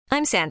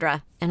I'm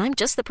Sandra, and I'm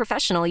just the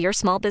professional your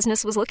small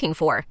business was looking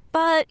for.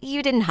 But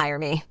you didn't hire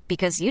me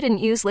because you didn't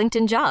use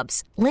LinkedIn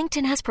Jobs.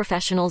 LinkedIn has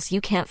professionals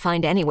you can't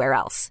find anywhere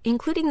else,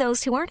 including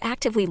those who aren't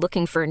actively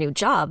looking for a new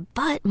job,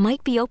 but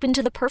might be open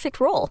to the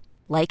perfect role,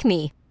 like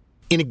me.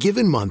 In a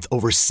given month,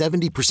 over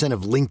 70%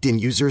 of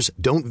LinkedIn users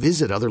don't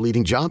visit other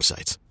leading job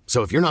sites.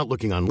 So if you're not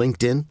looking on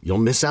LinkedIn, you'll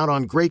miss out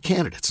on great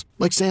candidates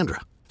like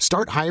Sandra.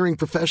 Start hiring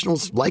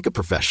professionals like a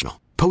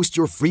professional. Post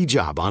your free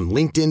job on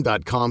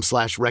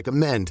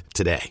linkedin.com/recommend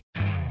today.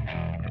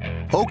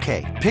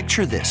 Okay,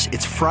 picture this.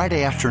 It's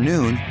Friday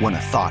afternoon when a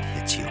thought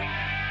hits you.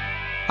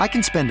 I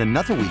can spend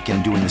another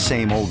weekend doing the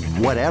same old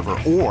whatever,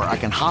 or I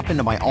can hop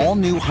into my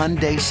all-new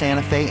Hyundai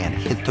Santa Fe and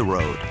hit the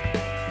road.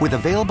 With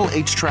available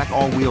H-Track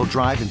all-wheel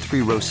drive and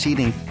 3-row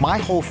seating, my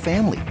whole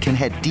family can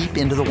head deep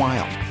into the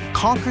wild.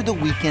 Conquer the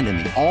weekend in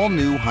the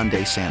all-new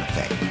Hyundai Santa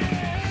Fe.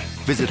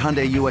 Visit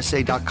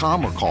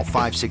HyundaiUSA.com or call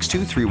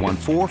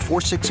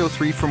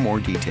 562-314-4603 for more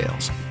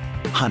details.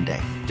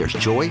 Hyundai, there's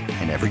joy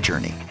in every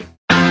journey.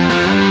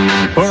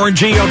 Boomer and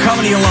Gio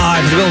coming to you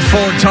live at the Bill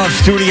Ford Tough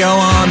Studio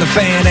on the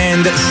Fan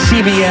and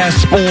CBS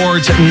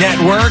Sports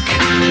Network.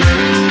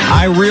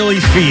 I really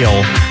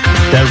feel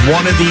that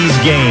one of these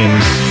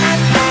games,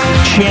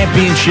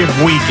 championship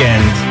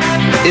weekend,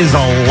 is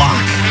a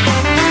lock.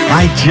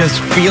 I just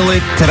feel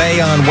it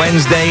today on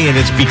Wednesday, and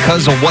it's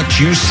because of what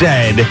you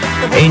said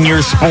in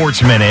your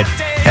Sports Minute.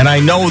 And I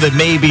know that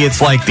maybe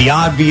it's like the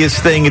obvious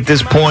thing at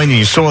this point, and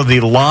you saw the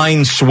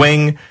line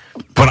swing,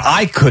 but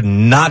I could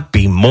not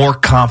be more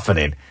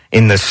confident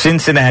in the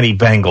Cincinnati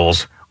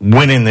Bengals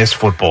winning this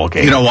football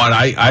game. You know what?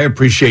 I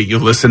appreciate you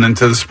listening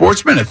to the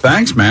Sports Minute.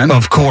 Thanks, man.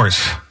 Of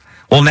course.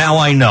 Well, now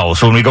I know.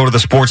 So when we go to the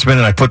Sports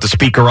Minute, I put the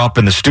speaker up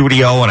in the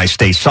studio and I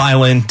stay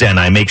silent and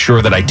I make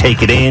sure that I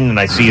take it in and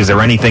I see, is there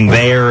anything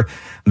there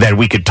that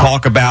we could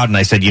talk about? And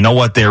I said, you know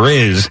what, there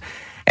is.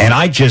 And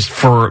I just,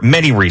 for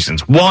many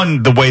reasons.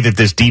 One, the way that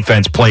this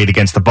defense played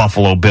against the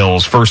Buffalo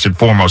Bills, first and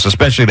foremost,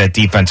 especially that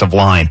defensive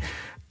line,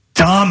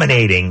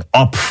 dominating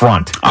up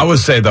front. I would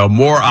say, though,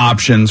 more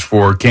options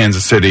for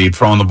Kansas City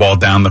throwing the ball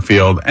down the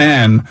field,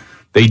 and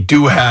they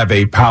do have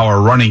a power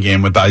running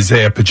game with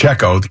Isaiah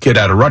Pacheco, the kid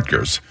out of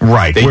Rutgers.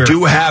 Right. They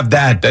do have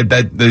that.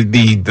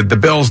 The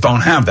Bills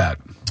don't have that.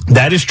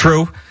 That is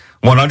true,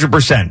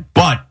 100%.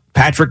 But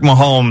Patrick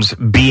Mahomes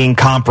being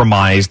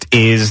compromised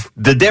is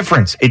the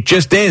difference. It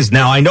just is.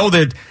 Now, I know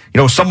that,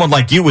 someone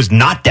like you is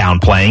not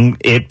downplaying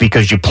it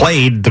because you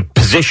played the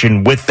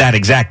position with that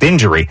exact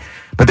injury.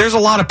 But there's a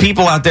lot of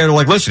people out there that are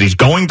like, listen, he's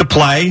going to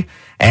play,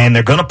 and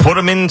they're going to put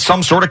him in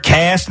some sort of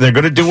cast, and they're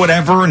going to do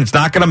whatever, and it's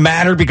not going to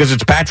matter because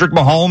it's Patrick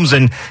Mahomes,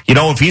 and,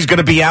 if he's going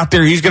to be out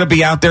there, he's going to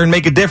be out there and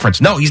make a difference.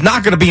 No, he's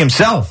not going to be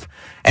himself.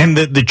 And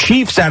the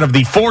Chiefs, out of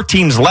the 4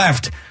 teams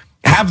left,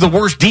 have the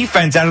worst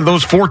defense out of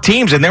those 4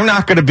 teams, and they're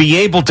not going to be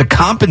able to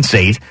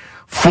compensate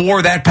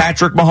for that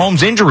Patrick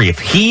Mahomes injury. If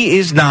he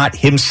is not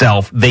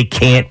himself, they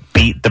can't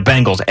beat the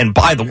Bengals. And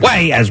by the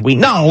way, as we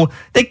know,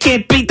 they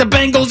can't beat the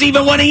Bengals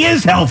even when he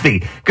is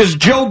healthy, because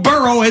Joe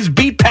Burrow has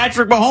beat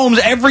Patrick Mahomes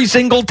every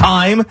single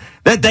time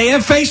that they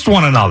have faced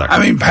one another.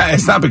 I mean,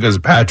 it's not because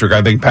of Patrick.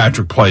 I think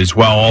Patrick plays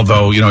well,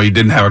 although, he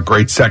didn't have a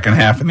great second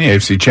half in the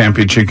AFC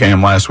Championship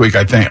game last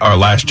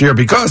year,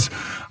 because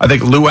I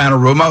think Lou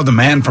Anarumo, the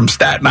man from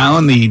Staten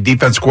Island, the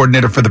defense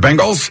coordinator for the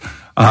Bengals,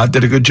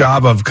 did a good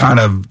job of kind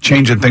of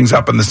changing things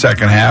up in the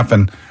second half.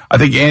 And I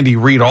think Andy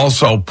Reid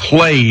also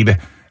played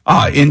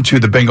into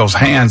the Bengals'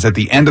 hands at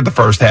the end of the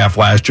first half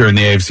last year in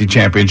the AFC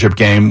Championship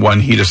game when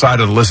he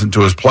decided to listen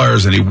to his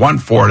players and he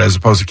went for it as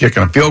opposed to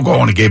kicking a field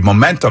goal, and he gave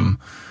momentum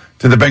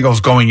to the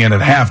Bengals going in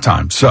at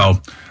halftime. So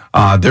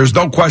there's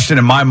no question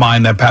in my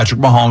mind that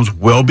Patrick Mahomes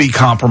will be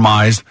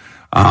compromised,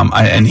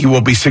 and he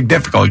will be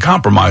significantly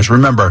compromised.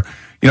 Remember,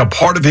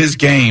 part of his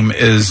game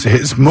is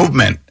his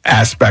movement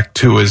aspect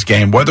to his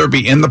game, whether it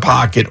be in the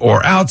pocket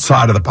or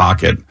outside of the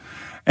pocket.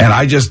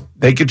 And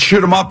they could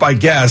shoot him up, I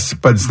guess,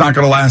 but it's not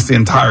going to last the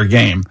entire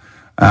game.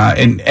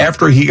 And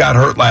after he got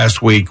hurt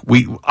last week,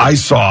 I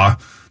saw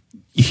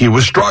he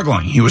was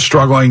struggling. He was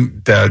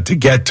struggling to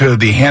get to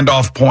the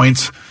handoff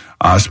points,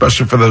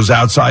 especially for those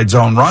outside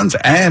zone runs.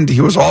 And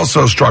he was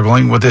also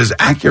struggling with his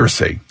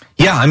accuracy.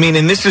 Yeah, I mean,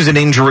 and this is an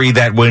injury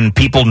that when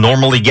people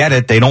normally get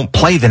it, they don't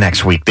play the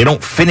next week. They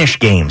don't finish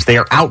games. They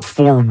are out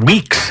for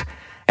weeks.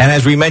 And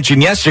as we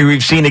mentioned yesterday,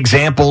 we've seen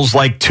examples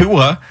like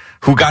Tua,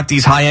 who got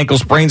these high ankle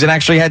sprains and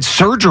actually had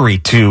surgery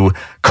to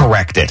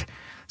correct it.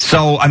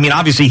 So, I mean,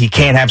 obviously he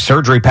can't have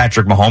surgery,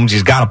 Patrick Mahomes.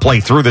 He's got to play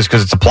through this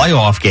because it's a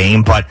playoff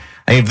game. But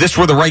if this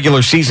were the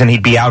regular season,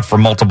 he'd be out for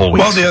multiple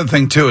weeks. Well, the other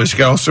thing, too, is you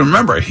got to also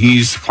remember,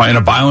 he's playing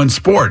a violent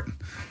sport.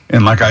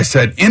 And like I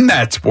said, in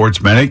that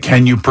Sports Minute,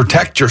 can you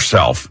protect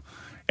yourself?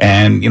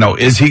 And,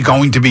 is he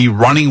going to be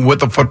running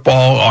with the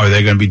football? Are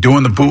they going to be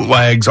doing the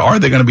bootlegs? Are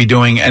they going to be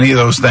doing any of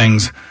those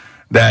things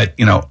that,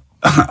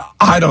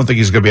 I don't think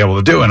he's going to be able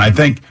to do? And I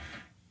think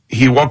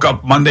he woke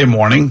up Monday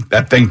morning.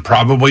 That thing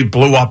probably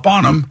blew up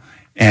on him.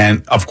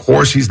 And, of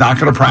course, he's not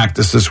going to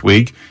practice this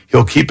week.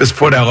 He'll keep his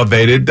foot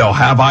elevated. They'll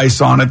have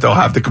ice on it. They'll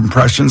have the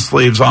compression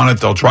sleeves on it.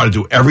 They'll try to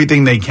do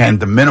everything they can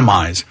to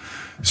minimize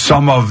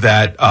some of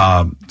that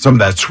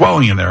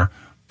swelling in there,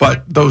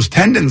 but those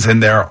tendons in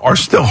there are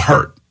still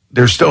hurt.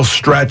 They're still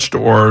stretched,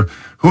 or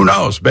who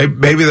knows?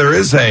 Maybe there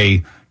is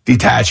a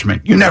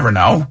detachment. You never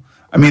know.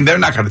 I mean, they're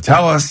not going to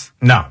tell us.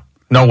 No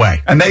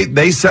way. And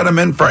they set him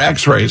in for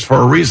X-rays for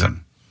a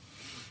reason.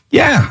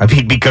 Yeah, I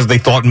mean, because they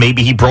thought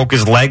maybe he broke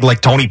his leg like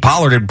Tony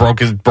Pollard had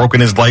broken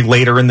his leg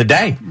later in the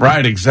day.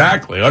 Right,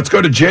 exactly. Let's go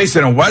to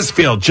Jason in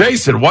Westfield.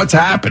 Jason, what's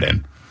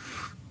happening?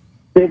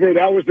 Silver,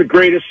 that was the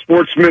greatest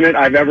sports minute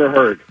I've ever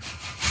heard.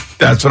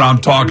 That's what I'm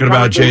talking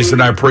about,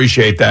 Jason. I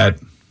appreciate that.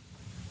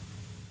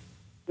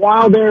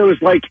 While there was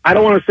like, I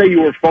don't want to say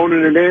you were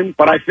phoning it in,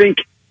 but I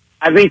think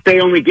they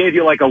only gave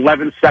you like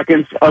 11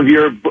 seconds of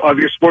your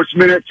sports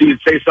minute, so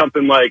you'd say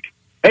something like,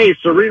 "Hey,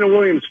 Serena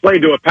Williams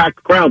played to a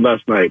packed crowd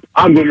last night."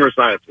 I'm Boomer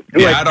Esiason.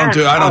 Yeah, like,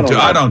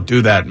 I don't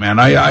do that, man.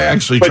 I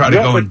actually try to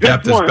go in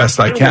depth as best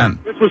I can.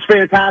 This was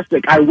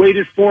fantastic. I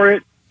waited for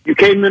it. You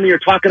came in and you're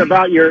talking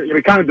about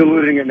you're kind of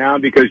diluting it now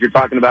because you're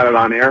talking about it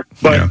on air.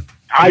 But yeah.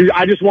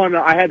 I just wanted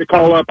I had to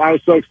call up. I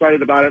was so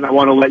excited about it, and I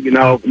want to let you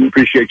know we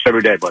appreciate you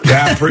every day, buddy.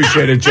 Yeah, I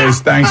appreciate it,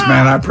 Jace. Thanks,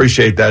 man. I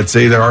appreciate that.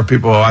 See, there are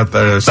people out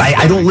there.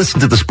 I don't listen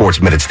to the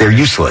sports minutes. They're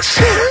useless.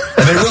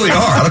 They really are.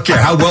 I don't care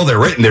how well they're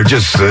written. They're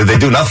just, they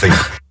do nothing.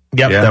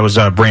 Yep, yeah. That was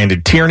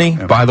Brandon Tierney,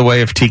 by the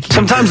way, of Tiki.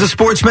 Sometimes the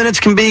sports minutes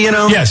can be,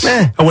 yes,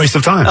 a waste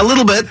of time. A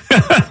little bit.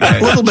 A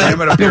little bit.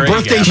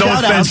 Birthday no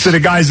offense to the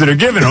guys that are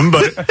giving them,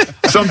 but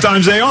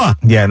sometimes they are.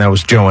 Yeah, and that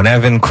was Joe and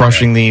Evan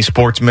crushing the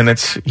sports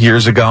minutes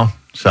years ago.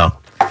 So,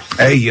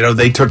 hey,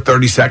 they took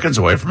 30 seconds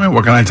away from me.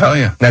 What can I tell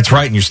you? That's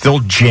right, and you're still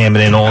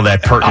jamming in all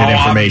that pertinent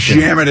information.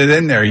 I'm jamming it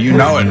in there. You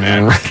know it,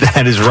 man.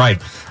 That is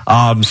right.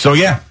 So,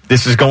 yeah,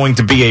 this is going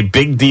to be a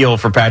big deal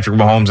for Patrick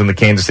Mahomes and the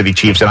Kansas City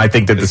Chiefs, and I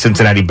think that the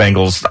Cincinnati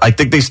Bengals, I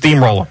think they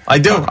steamroll them. I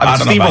do. I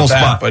don't know about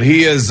that, but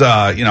he is,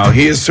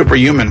 he is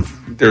superhuman.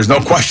 There's no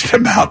question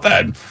about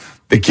that.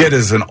 The kid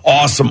is an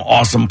awesome,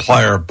 awesome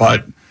player,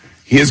 but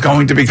he is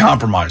going to be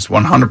compromised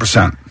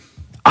 100%.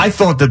 I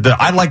thought that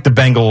I like the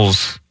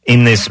Bengals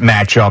in this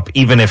matchup,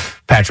 even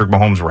if Patrick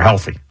Mahomes were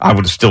healthy. I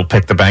would have still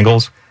picked the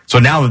Bengals. So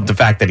now the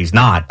fact that he's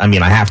not, I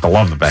mean, I have to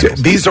love the Bengals.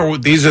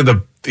 These are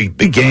the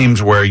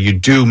games where you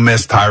do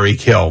miss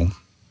Tyreek Hill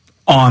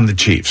on the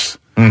Chiefs.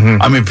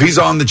 Mm-hmm. I mean, if he's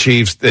on the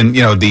Chiefs, then,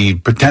 the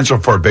potential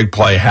for a big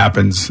play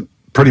happens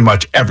pretty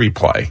much every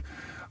play.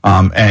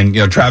 And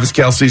Travis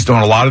Kelce's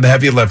doing a lot of the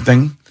heavy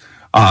lifting.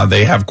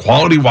 They have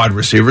quality wide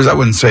receivers. I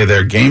wouldn't say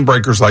they're game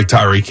breakers like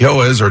Tyreek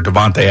Hill is, or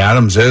Devontae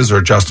Adams is,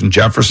 or Justin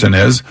Jefferson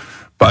is.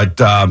 But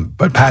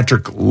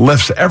Patrick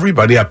lifts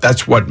everybody up.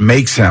 That's what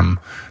makes him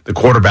the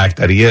quarterback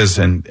that he is.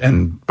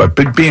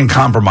 But being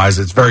compromised,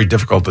 it's very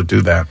difficult to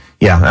do that.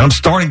 Yeah, and I'm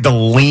starting to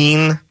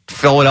lean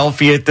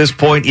Philadelphia at this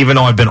point, even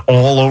though I've been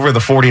all over the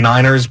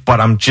 49ers.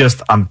 But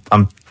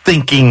I'm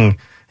thinking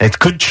it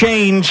could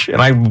change, and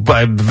I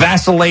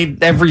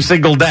vacillate every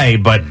single day.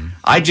 But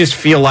I just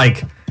feel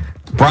like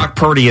Brock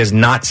Purdy has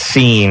not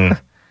seen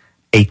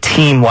a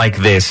team like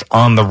this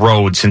on the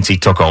road since he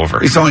took over.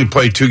 He's only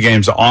played 2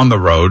 games on the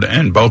road,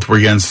 and both were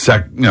against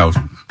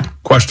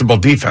questionable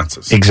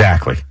defenses.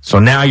 Exactly. So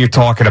now you're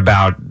talking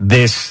about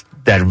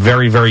that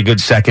very, very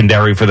good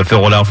secondary for the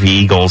Philadelphia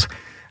Eagles.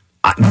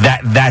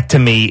 That to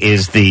me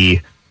is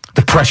the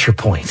pressure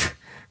point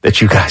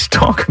that you guys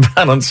talk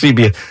about on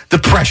CBS. The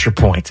pressure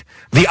point,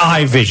 the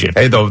eye vision.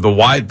 Hey,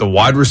 the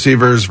wide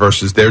receivers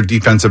versus their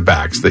defensive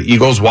backs. The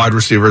Eagles wide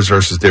receivers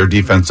versus their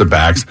defensive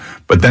backs.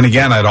 But then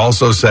again, I'd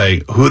also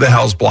say, who the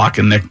hell's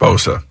blocking Nick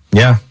Bosa?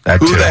 Yeah,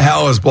 that Who too. the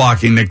hell is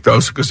blocking Nick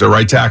Bosa? Because their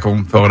right tackle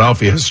in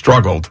Philadelphia has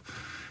struggled.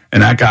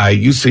 And that guy,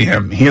 you see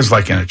him, he is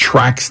like in a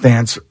track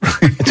stance.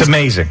 It's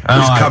amazing.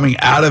 He's coming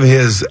out of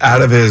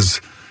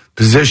his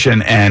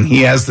position, and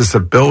he has this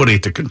ability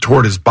to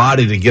contort his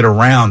body to get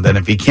around. And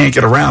if he can't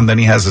get around, then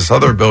he has this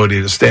other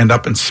ability to stand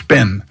up and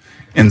spin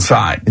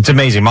inside. It's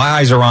amazing. My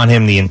eyes are on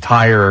him the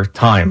entire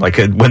time. Like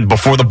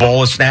before the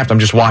ball is snapped, I'm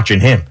just watching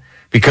him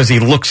because he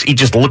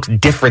just looks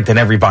different than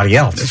everybody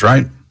else. That's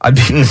right. I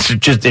mean,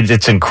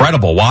 it's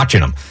incredible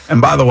watching him.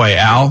 And by the way,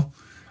 Al,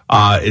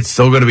 it's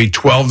still going to be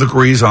 12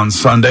 degrees on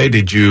Sunday. Do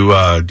you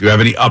have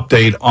any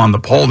update on the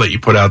poll that you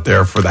put out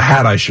there for the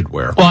hat I should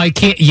wear? Well, I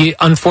can't.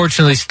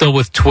 Unfortunately, still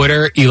with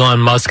Twitter, Elon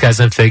Musk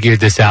hasn't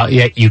figured this out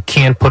yet. You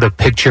can't put a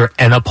picture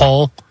in a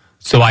poll,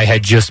 so I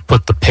had just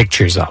put the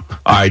pictures up.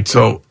 All right,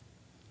 so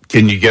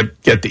can you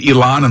get to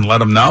Elon and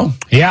let him know?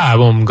 Yeah, I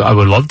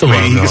would love to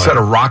let him know. He can set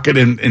a rocket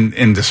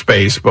into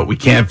space, but we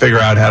can't figure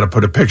out how to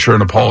put a picture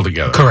in a poll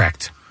together.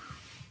 Correct.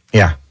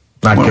 Yeah.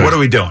 What are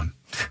we doing?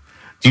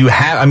 Do you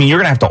have? I mean, you're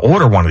going to have to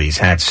order one of these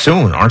hats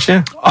soon, aren't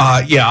you?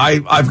 Yeah,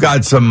 I've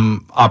got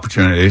some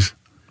opportunities.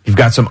 You've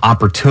got some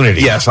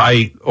opportunities. Yes,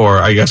 I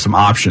guess some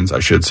options, I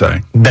should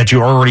say. That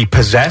you already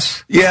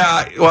possess?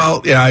 Yeah.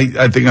 Well, yeah.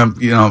 I think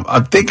I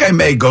think I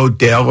may go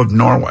Dale of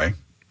Norway.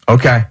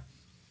 Okay.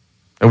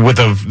 With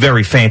a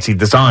very fancy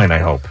design, I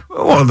hope.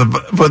 Well,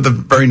 with a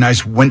very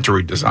nice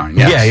wintry design.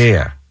 Yes.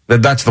 Yeah.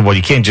 That's the one.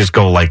 You can't just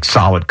go like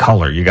solid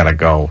color. You got to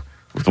go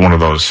with one of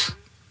those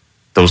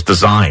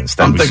designs.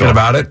 I'm thinking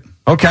about it.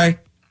 Okay,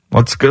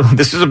 let's go.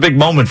 This is a big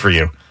moment for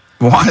you.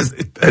 Why is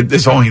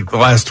this only the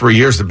last 3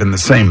 years have been the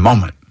same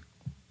moment?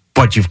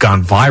 But you've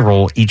gone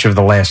viral each of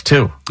the last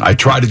two. I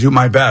try to do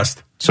my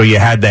best. So you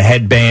had the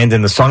headband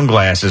and the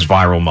sunglasses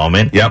viral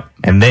moment. Yep.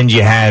 And then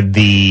you had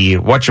the,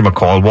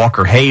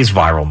 Walker Hayes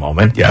viral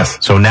moment. Yes.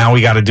 So now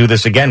we got to do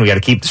this again. We got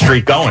to keep the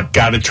streak going.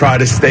 Got to try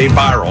to stay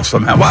viral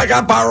somehow. Well, I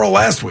got viral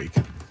last week.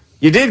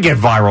 You did get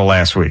viral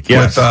last week,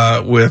 yes.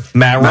 With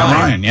Matt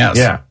Ryan, yes.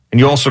 Yeah. And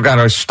you also got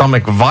a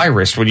stomach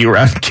virus when you were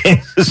out in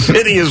Kansas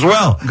City as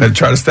well. Got to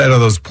try to stay out of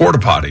those porta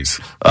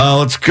potties.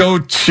 Let's go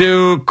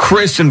to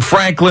Chris in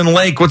Franklin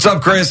Lake. What's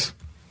up, Chris?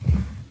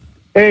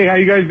 Hey, how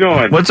you guys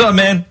doing? What's up,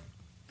 man?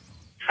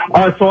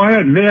 So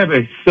I may have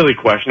a silly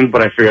question,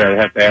 but I figured I'd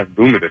have to ask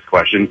Boomer this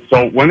question.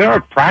 So when they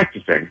are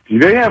practicing, do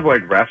they have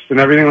like refs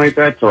and everything like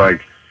that? So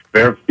like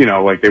they're,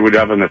 like they would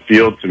have in the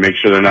field to make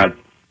sure they're not,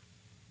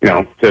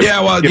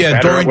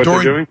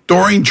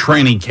 during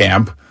training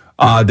camp,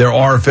 there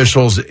are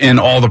officials in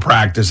all the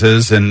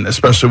practices, and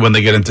especially when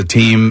they get into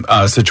team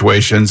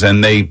situations,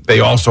 and they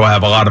also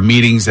have a lot of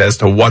meetings as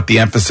to what the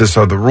emphasis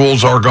of the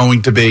rules are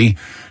going to be.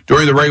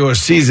 During the regular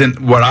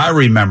season, what I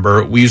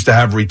remember, we used to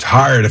have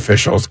retired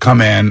officials come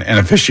in and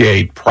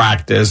officiate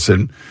practice,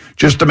 and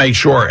just to make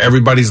sure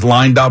everybody's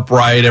lined up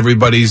right,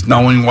 everybody's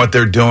knowing what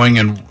they're doing,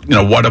 and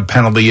what a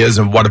penalty is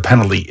and what a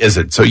penalty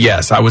isn't. So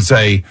yes, I would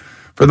say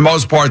for the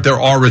most part there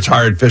are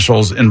retired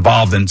officials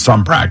involved in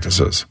some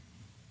practices.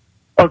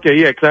 Okay,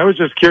 yeah, because I was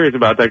just curious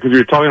about that, because we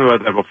were talking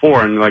about that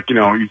before, and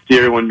you see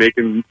everyone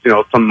making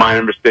some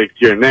minor mistakes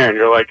here and there, and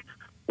you're like,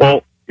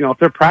 well, if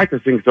they're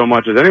practicing so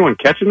much, is anyone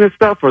catching this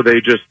stuff, or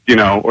they just,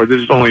 or they're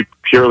just only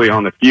purely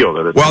on the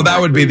field? Well, that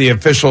would be the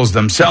officials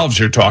themselves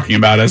you're talking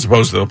about, as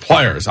opposed to the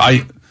players.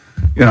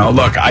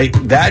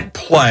 That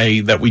play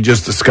that we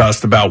just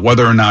discussed about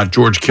whether or not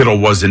George Kittle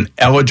was an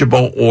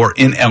eligible or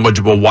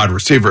ineligible wide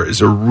receiver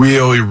is a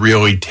really,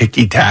 really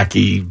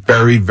ticky-tacky,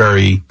 very,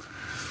 very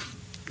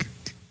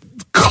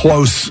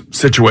close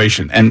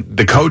situation. And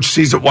the coach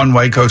sees it one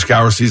way, Coach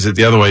Gower sees it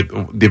the other way.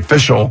 The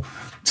official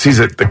sees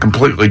it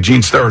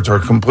Gene Steratore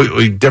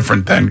completely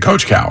different than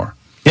Coach Gower.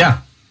 Yeah.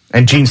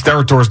 And Gene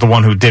Steratore is the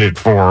one who did it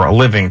for a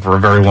living for a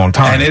very long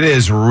time. And it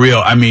is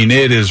real.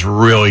 It is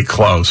really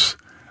close.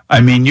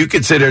 You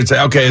could sit there and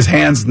say, okay, his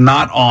hand's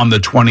not on the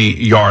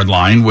 20-yard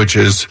line, which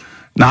is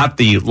not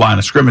the line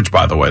of scrimmage,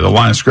 by the way. The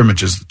line of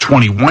scrimmage is the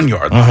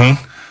 21-yard line.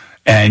 Mm-hmm.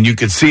 And you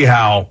could see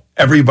how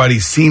everybody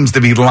seems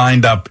to be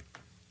lined up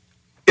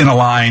in a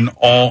line,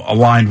 all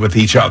aligned with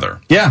each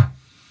other. Yeah.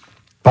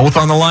 Both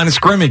on the line of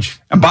scrimmage.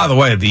 And by the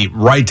way, the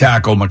right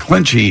tackle,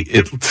 McClinchy,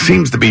 it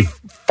seems to be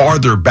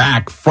farther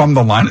back from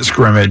the line of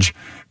scrimmage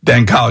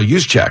than Kyle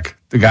Juszczyk,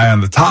 the guy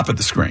on the top of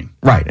the screen.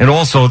 Right. And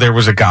also there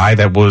was a guy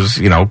that was,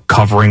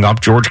 covering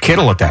up George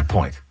Kittle at that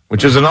point,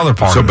 which is another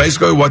part So of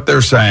basically what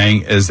they're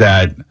saying is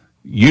that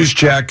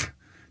Juszczyk,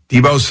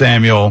 Deebo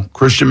Samuel,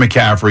 Christian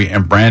McCaffrey,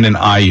 and Brandon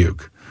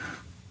Ayuk.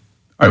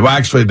 All right, well,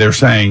 actually, they're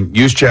saying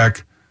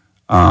Juszczyk,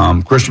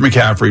 Christian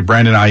McCaffrey,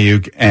 Brandon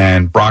Ayuk,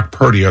 and Brock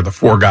Purdy are the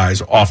four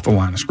guys off the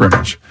line of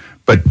scrimmage.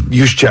 But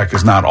Juszczyk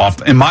is not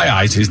off. In my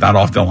eyes, he's not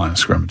off the line of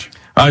scrimmage.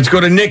 Let's go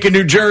to Nick in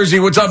New Jersey.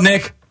 What's up,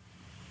 Nick?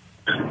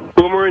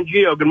 Boomer and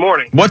Gio, good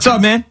morning. What's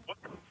up, man?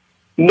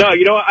 No,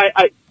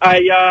 I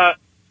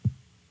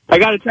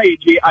got to tell you,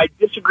 G, I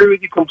disagree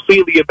with you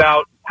completely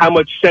about how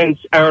much sense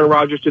Aaron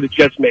Rodgers to the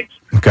Jets makes.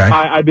 Okay.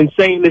 I've been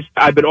saying this.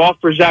 I've been off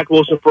for Zach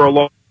Wilson for a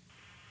long time.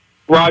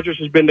 Rodgers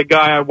has been the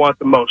guy I want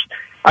the most.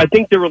 I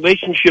think the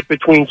relationship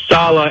between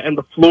Saleh and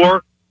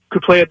LaFleur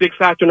could play a big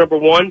factor, number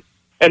one.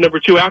 And number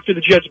two, after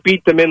the Jets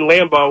beat them in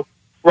Lambeau,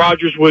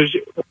 Rodgers was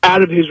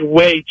out of his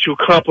way to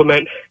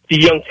compliment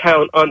the young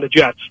talent on the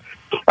Jets.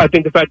 I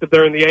think the fact that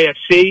they're in the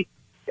AFC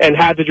and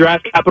have the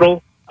draft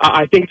capital,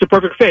 I think it's a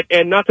perfect fit.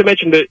 And not to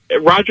mention that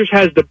Rodgers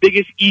has the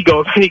biggest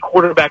ego of any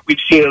quarterback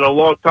we've seen in a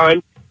long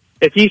time.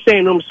 If he's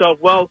saying to himself,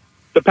 well,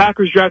 the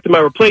Packers drafted my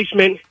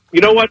replacement,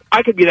 you know what?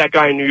 I could be that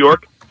guy in New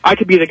York. I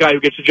could be the guy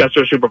who gets the Jets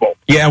to a Super Bowl.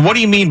 Yeah, what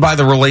do you mean by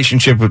the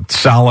relationship with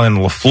Saleh and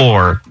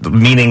LaFleur?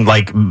 Meaning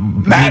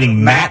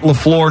Matt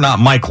LaFleur, not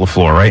Mike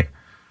LaFleur, right?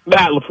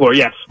 Matt LaFleur,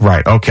 yes.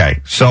 Right,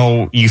 okay.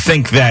 So you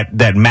think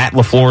that Matt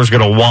LaFleur is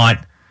going to want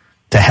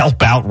to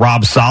help out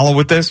Rob Saleh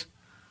with this?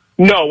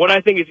 No, what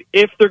I think is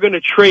if they're going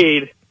to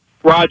trade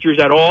Rodgers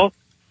at all,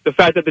 the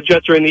fact that the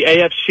Jets are in the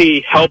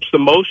AFC helps the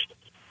most,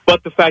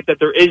 but the fact that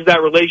there is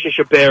that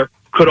relationship there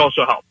could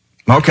also help.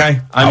 Okay.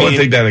 I would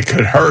think that it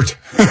could hurt.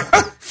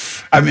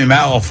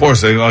 Matt LaFleur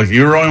saying, like,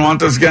 you really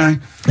want this guy? Yeah,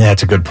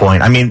 that's a good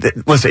point.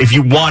 Listen, if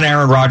you want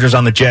Aaron Rodgers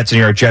on the Jets and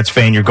you're a Jets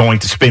fan, you're going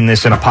to spin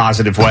this in a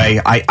positive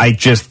way. I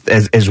just,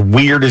 as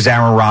weird as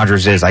Aaron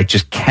Rodgers is, I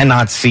just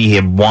cannot see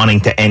him wanting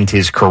to end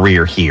his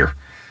career here.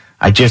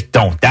 I just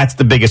don't. That's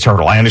the biggest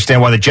hurdle. I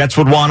understand why the Jets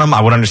would want him.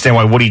 I would understand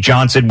why Woody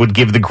Johnson would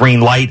give the green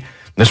light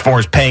as far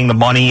as paying the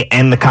money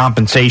and the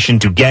compensation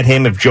to get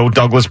him if Joe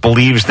Douglas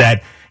believes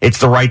that it's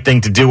the right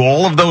thing to do.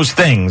 All of those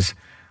things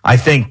I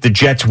think the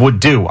Jets would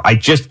do. I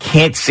just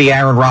can't see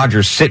Aaron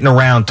Rodgers sitting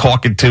around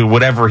talking to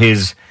whatever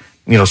his,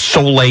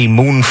 Soleil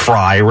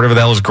Moonfry or whatever the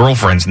hell his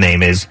girlfriend's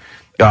name is.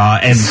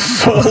 And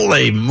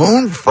Soleil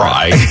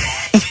Moonfry?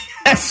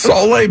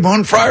 Soleil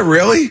Moon Frye,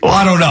 really? Well,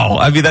 I don't know.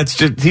 I mean, that's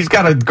just, he's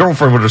got a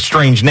girlfriend with a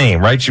strange name,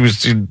 right? She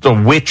was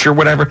a witch or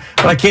whatever.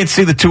 But I can't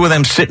see the two of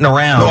them sitting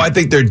around. No, I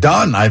think they're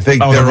done. I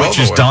think they're the witch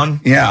is done?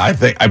 Yeah,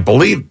 I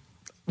believe.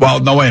 Well,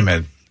 no, wait a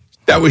minute.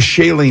 That was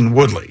Shailene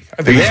Woodley.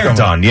 I think they're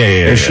done.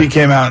 Yeah. She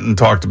came out and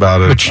talked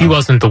about it. But she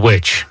wasn't the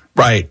witch.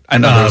 Right. I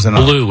know there was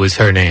Blue was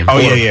her name. Oh,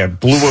 yeah.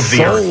 Blue of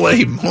the Earth.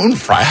 Soleil Moon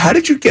Frye. How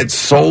did you get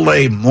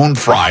Soleil Moon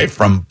Frye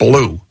from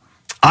Blue?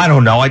 I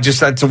don't know.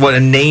 That's a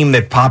name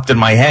that popped in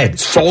my head.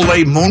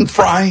 Soleil Moon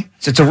Frye?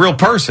 It's a real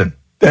person.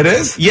 That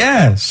is?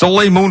 Yeah.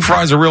 Soleil Moon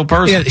Frye is a real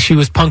person. Yeah, she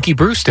was Punky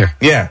Brewster.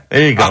 Yeah.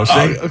 There you go.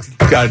 See?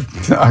 God,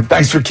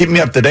 thanks for keeping me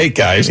up to date,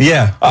 guys.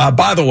 Yeah.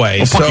 By the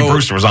way, Punky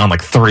Brewster was on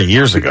like 3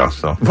 years ago.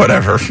 So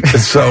whatever.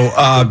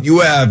 So you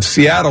have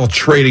Seattle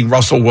trading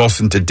Russell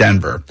Wilson to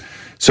Denver.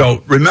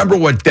 So remember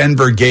what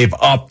Denver gave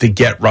up to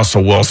get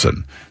Russell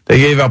Wilson. They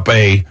gave up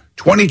a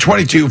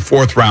 2022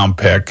 fourth-round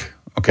pick,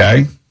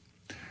 okay?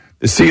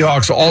 The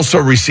Seahawks also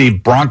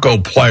received Bronco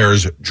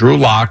players Drew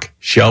Lock,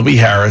 Shelby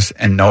Harris,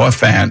 and Noah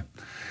Fant.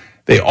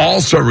 They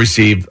also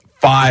received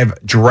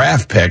 5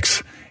 draft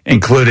picks,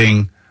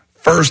 including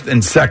first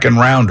and second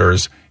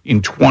rounders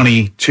in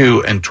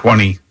 22 and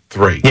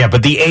 23. Yeah,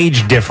 but the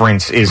age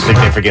difference is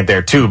significant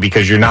there, too,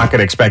 because you're not going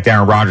to expect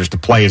Aaron Rodgers to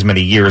play as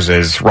many years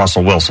as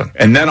Russell Wilson.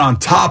 And then on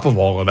top of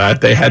all of that,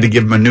 they had to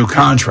give him a new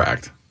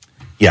contract.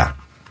 Yeah.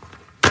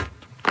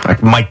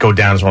 That might go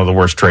down as one of the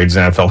worst trades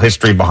in NFL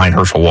history behind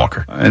Herschel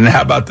Walker. And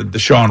how about the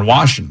Deshaun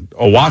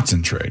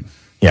Watson trade?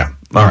 Yeah.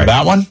 All right.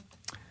 That one?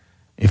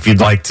 If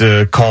you'd like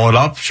to call it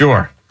up,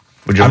 sure.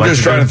 I'm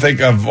just trying to think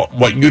of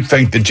what you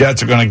think the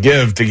Jets are going to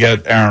give to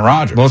get Aaron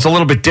Rodgers. Well, it's a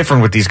little bit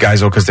different with these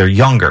guys, though, because they're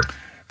younger.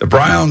 The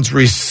Browns,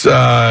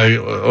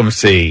 let me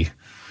see.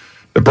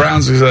 The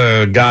Browns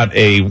got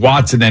a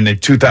Watson and a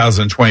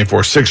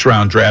 2024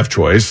 sixth-round draft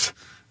choice.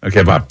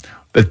 Okay, Bob.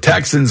 The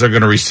Texans are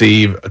going to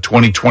receive a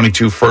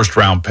 2022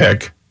 first-round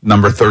pick,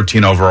 number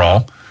 13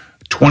 overall,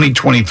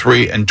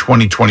 2023 and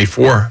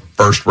 2024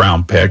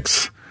 first-round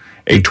picks,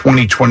 a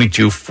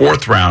 2022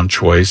 fourth-round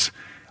choice,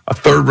 a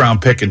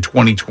third-round pick in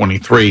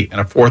 2023,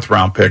 and a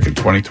fourth-round pick in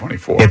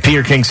 2024. Yeah,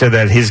 Peter King said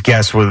that his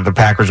guess was that the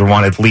Packers would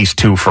want at least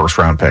 2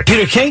 first-round picks.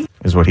 Peter King?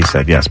 Is what he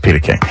said. Yes, Peter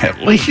King.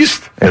 At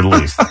least? At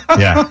least.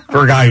 Yeah.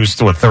 For a guy who's,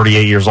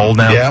 38 years old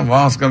now? Yeah,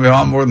 well, it's going to be a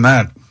lot more than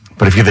that.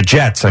 But if you're the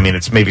Jets, I mean,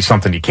 it's maybe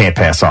something you can't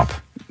pass up.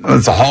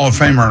 It's a Hall of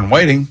Famer in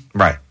waiting.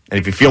 Right. And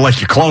if you feel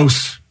like you're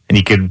close and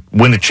you could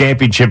win a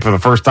championship for the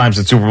first time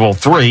since Super Bowl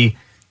III,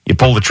 you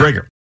pull the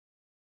trigger.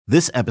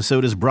 This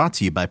episode is brought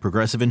to you by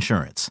Progressive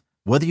Insurance.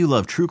 Whether you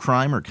love true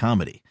crime or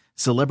comedy,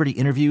 celebrity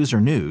interviews or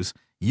news,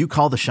 you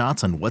call the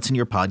shots on what's in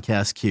your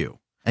podcast queue.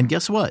 And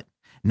guess what?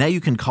 Now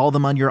you can call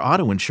them on your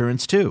auto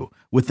insurance too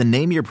with the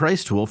Name Your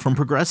Price tool from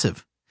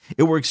Progressive.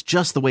 It works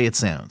just the way it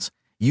sounds.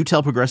 You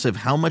tell Progressive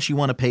how much you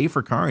want to pay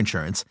for car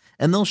insurance,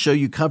 and they'll show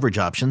you coverage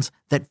options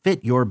that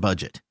fit your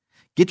budget.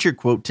 Get your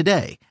quote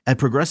today at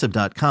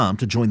Progressive.com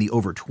to join the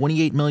over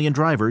 28 million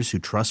drivers who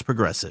trust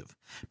Progressive.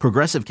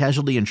 Progressive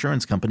Casualty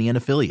Insurance Company and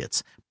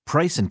Affiliates.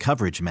 Price and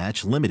coverage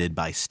match limited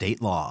by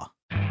state law.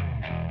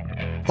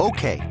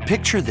 Okay,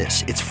 picture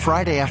this. It's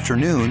Friday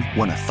afternoon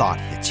when a thought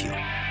hits you.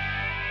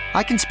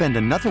 I can spend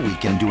another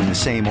weekend doing the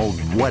same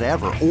old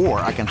whatever,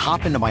 or I can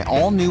hop into my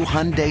all-new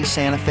Hyundai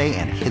Santa Fe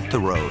and hit the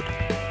road.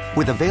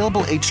 With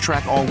available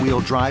H-Track all-wheel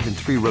drive and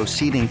 3-row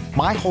seating,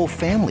 my whole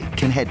family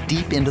can head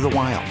deep into the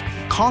wild.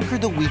 Conquer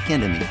the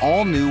weekend in the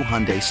all-new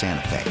Hyundai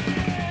Santa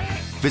Fe.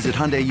 Visit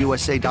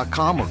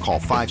HyundaiUSA.com or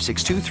call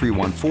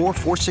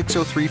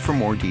 562-314-4603 for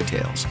more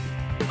details.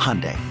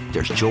 Hyundai,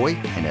 there's joy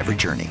in every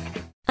journey.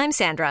 I'm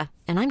Sandra,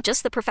 and I'm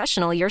just the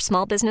professional your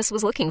small business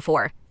was looking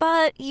for.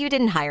 But you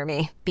didn't hire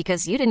me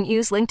because you didn't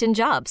use LinkedIn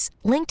Jobs.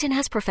 LinkedIn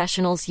has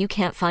professionals you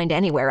can't find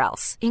anywhere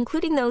else,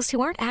 including those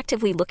who aren't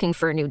actively looking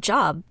for a new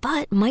job,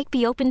 but might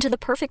be open to the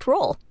perfect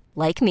role,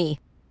 like me.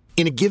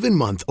 In a given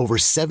month, over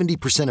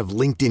 70% of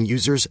LinkedIn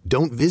users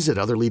don't visit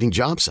other leading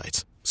job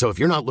sites. So if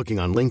you're not looking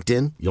on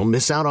LinkedIn, you'll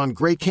miss out on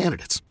great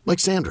candidates like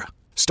Sandra.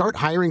 Start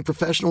hiring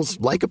professionals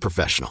like a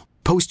professional.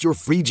 Post your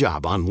free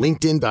job on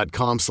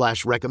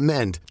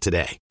linkedin.com/recommend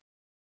today.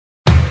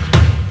 All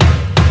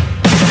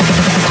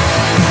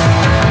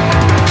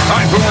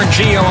right, Boomer and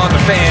Gio on the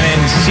Fan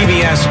and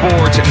CBS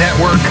Sports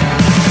Network.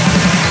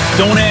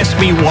 Don't ask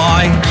me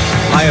why.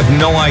 I have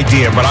no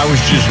idea, but I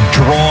was just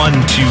drawn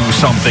to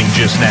something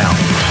just now.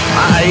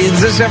 Has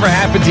this ever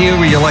happened to you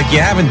where you're like, you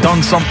haven't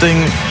done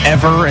something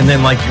ever, and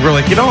then like you were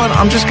like, you know what,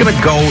 I'm just going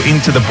to go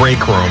into the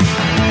break room,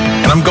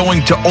 and I'm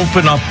going to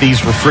open up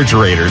these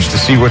refrigerators to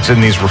see what's in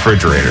these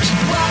refrigerators.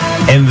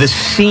 And the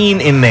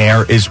scene in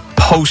there is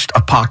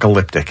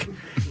post-apocalyptic.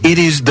 It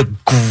is the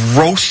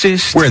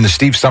grossest. We're in the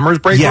Steve Summers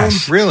break room?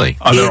 Really?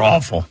 Oh, they're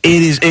awful.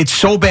 It's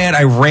so bad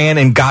I ran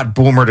and got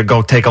Boomer to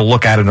go take a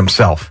look at it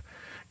himself.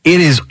 It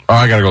is. Oh,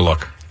 I got to go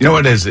look. You know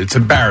what it is? It's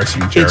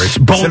embarrassing, Jerry. It's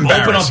embarrassing.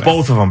 Open up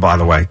both of them, by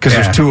the way, because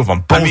there's 2 of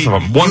them. Both of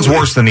them. One's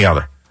worse than the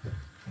other.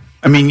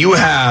 I mean, you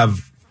have,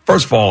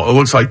 first of all, it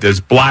looks like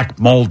there's black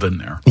mold in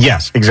there.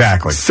 Yes,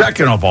 exactly.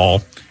 Second of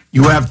all,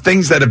 you have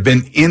things that have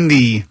been in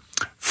the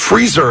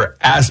freezer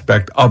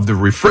aspect of the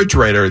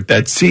refrigerator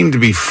that seemed to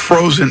be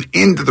frozen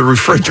into the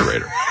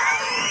refrigerator.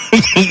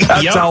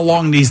 That's how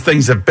long these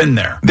things have been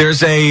there.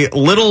 There's a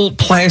little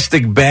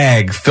plastic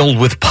bag filled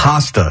with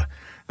pasta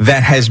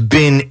that has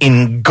been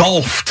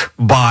engulfed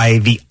by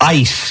the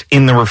ice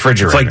in the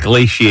refrigerator. It's like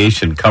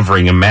glaciation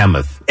covering a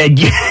mammoth. And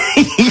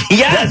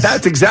yes,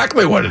 that's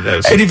exactly what it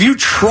is. And if you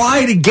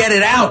try to get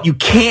it out, you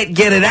can't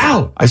get it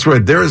out. I swear,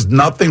 there is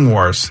nothing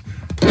worse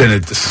than a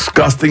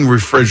disgusting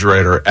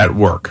refrigerator at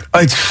work.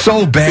 It's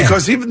so bad.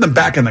 Because even the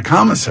back in the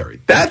commissary,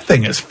 that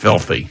thing is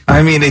filthy.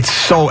 I mean, it's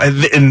so,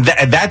 and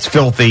that's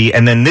filthy,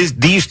 and then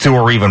these two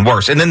are even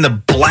worse. And then the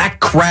black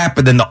crap,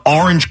 and then the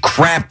orange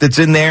crap that's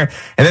in there,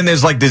 and then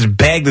there's like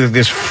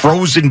this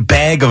frozen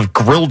bag of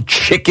grilled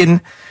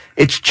chicken.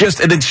 It's just,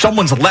 and then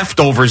someone's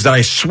leftovers that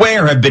I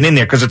swear have been in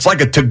there, because it's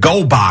like a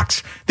to-go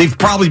box. They've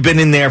probably been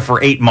in there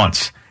for 8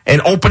 months. And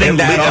opening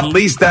that up. At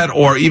least that,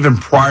 or even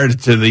prior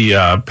to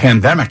the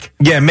pandemic.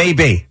 Yeah,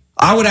 maybe.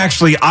 I would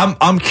actually,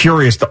 I'm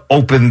curious to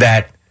open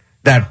that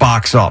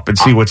box up and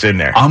see what's in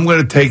there. I'm going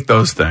to take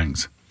those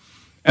things,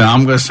 and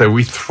I'm going to say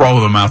we throw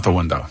them out the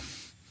window.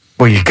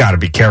 Well, you got to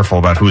be careful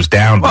about who's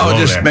down below. Well,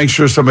 just there. Make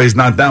sure somebody's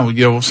not down.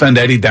 We'll send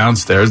Eddie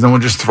downstairs, then we'll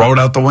just throw it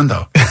out the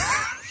window.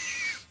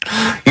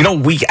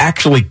 We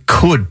actually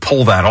could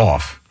pull that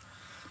off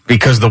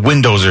because the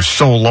windows are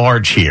so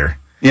large here.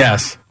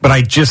 Yes. But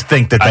I just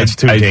think that's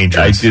too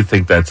dangerous. I do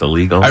think that's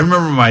illegal. I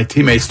remember my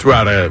teammates threw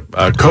out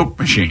a Coke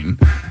machine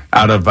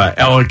out of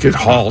Ellicott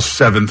Hall's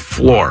 7th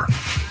floor.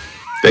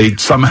 They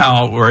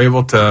somehow were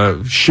able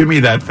to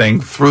shimmy that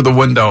thing through the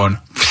window and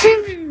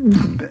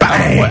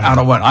bang! Out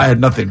of what? I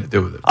had nothing to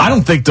do with it. I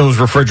don't think those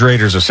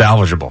refrigerators are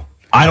salvageable.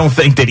 I don't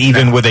think that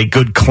even with a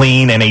good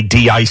clean and a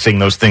de-icing,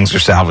 those things are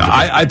salvageable.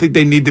 I think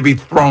they need to be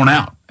thrown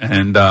out.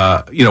 And,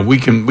 we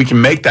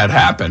can make that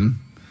happen.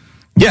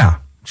 Yeah.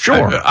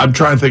 Sure. I'm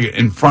trying to think,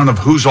 in front of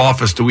whose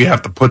office do we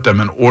have to put them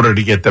in order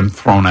to get them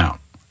thrown out?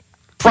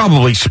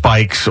 Probably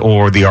Spike's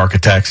or the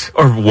architects.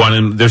 Or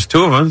there's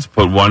two of them.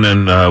 Put one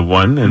in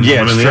one and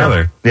one in the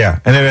other. Yeah.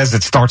 And then as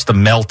it starts to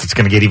melt, it's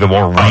going to get even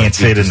more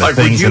rancid and the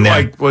things in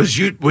there.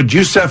 Would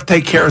Yusef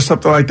take care of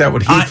something like that?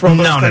 Would he throw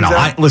those things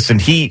out? Listen,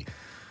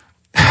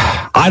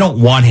 I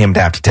don't want him to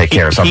have to take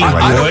care of something like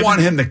that. I don't want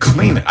him to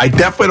clean it. I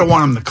definitely don't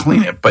want him to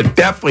clean it. But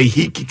definitely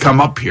he could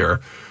come up here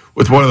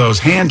with one of those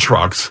hand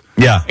trucks,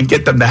 and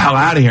get them the hell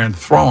out of here and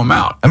throw them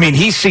out. I mean,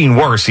 he's seen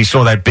worse. He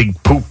saw that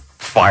big poop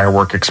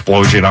firework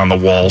explosion on the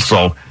wall,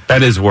 so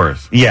that is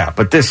worse. Yeah,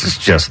 but this is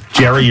just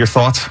Jerry. Your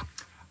thoughts?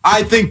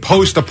 I think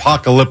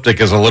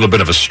post-apocalyptic is a little bit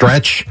of a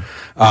stretch.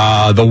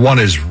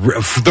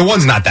 The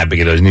one's not that big;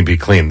 it doesn't need to be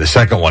clean. The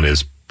second one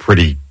is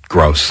pretty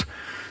gross.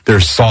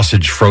 There's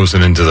sausage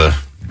frozen into the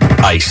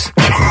ice,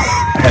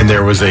 and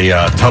there was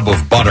a tub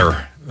of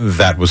butter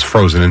that was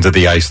frozen into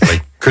the ice. They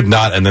could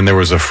not, and then there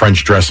was a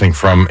French dressing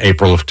from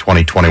April of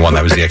 2021.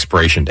 That was the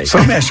expiration date. So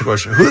let me ask you a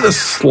question. Who are the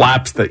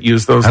slaps that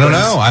use those things?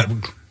 I don't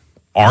know.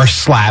 Our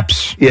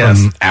slaps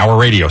from our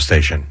radio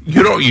station.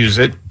 You don't use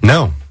it.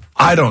 No.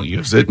 I don't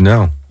use it.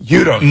 No.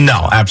 You don't.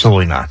 No,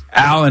 absolutely not.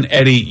 Al and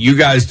Eddie, you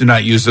guys do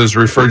not use those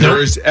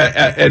refrigerators. No.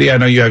 Eddie, I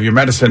know you have your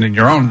medicine in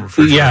your own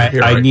refrigerator. Yeah,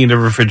 here, I need a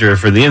refrigerator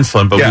for the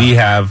insulin,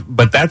 but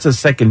but that's a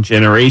second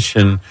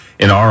generation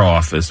in our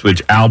office,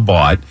 which Al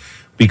bought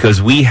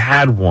because we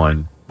had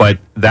one, but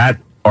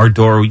our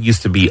door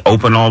used to be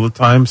open all the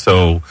time,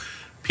 so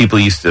people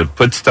used to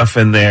put stuff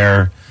in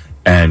there,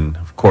 and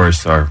of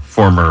course our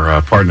former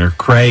partner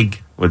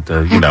Craig with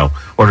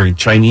ordering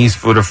Chinese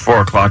food at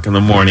 4:00 in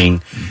the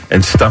morning,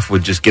 and stuff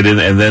would just get in.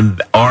 And then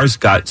ours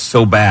got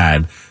so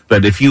bad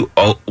that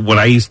when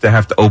I used to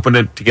have to open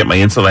it to get my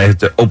insulin, I had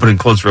to open and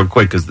close real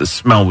quick because the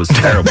smell was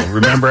terrible.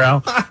 Remember,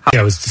 Al?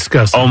 Yeah, it was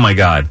disgusting. Oh my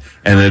God!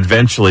 And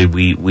eventually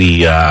we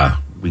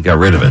got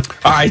rid of it.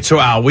 All right, so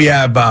Al,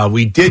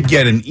 we did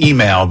get an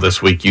email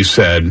this week. You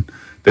said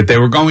that they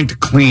were going to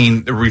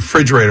clean the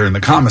refrigerator in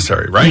the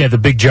commissary, right? Yeah, the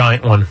big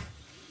giant one.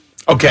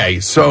 Okay,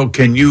 so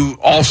can you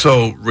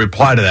also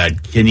reply to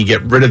that? Can you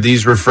get rid of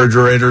these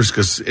refrigerators?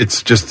 Because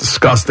it's just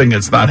disgusting.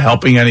 It's not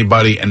helping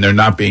anybody, and they're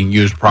not being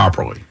used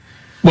properly.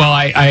 Well,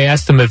 I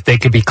asked them if they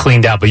could be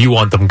cleaned out, but you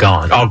want them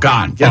gone. Oh,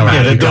 gone. Get them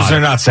out. Yeah,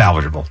 they're not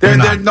salvageable.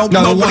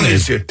 One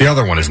is. The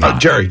other one is not.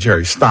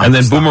 Jerry, stop. And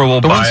then Boomer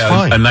will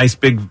buy a nice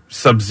big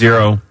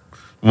Sub-Zero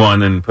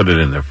one and put it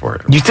in there for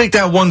it. You think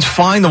that one's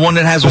fine? The one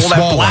that has all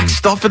that black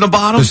stuff in the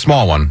bottom? The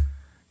small one.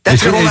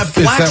 That's all that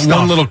black that stuff.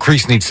 One little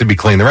crease needs to be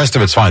cleaned. The rest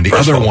of it's fine. The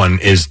other one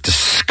is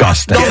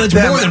disgusting. No, it's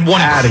more than one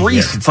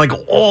crease. It's like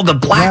all the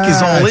black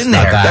is all in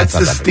there. That's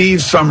the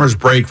Steve Summers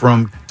break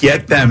room.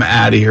 Get them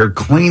out of here.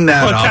 Clean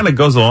that up. It kind of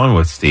goes along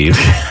with Steve.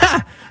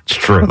 It's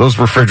true. Those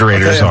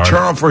refrigerators are.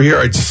 Turn over here.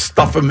 I'd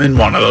stuff them in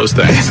one of those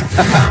things.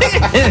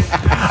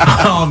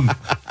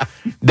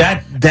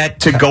 That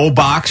to-go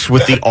box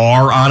with the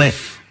R on it,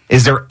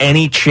 is there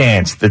any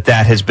chance that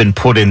has been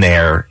put in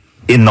there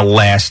in the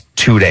last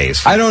 2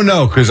 days? I don't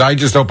know, because I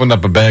just opened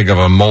up a bag of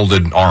a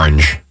molded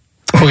orange.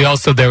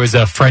 There was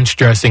a French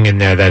dressing in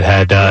there that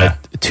had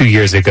 2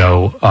 years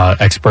ago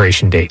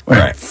expiration date.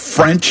 Right.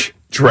 French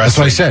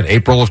dressing. That's what I said.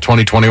 April of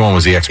 2021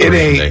 was the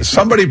expiration date.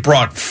 Somebody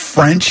brought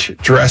French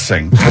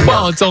dressing.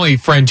 Well, it's only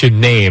French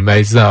in name.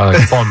 It's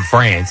from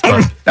France.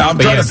 But, now, I'm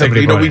trying to think.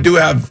 We do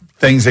have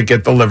things that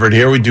get delivered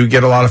here. We do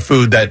get a lot of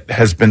food that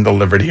has been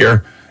delivered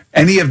here.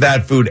 Any of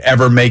that food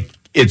ever make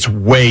its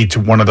way to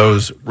one of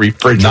those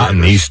refrigerators? Not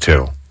in these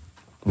two.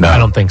 No, I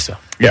don't think so.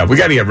 Yeah, we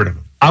got to get rid of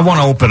it. I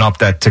want to open up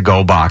that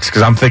to-go box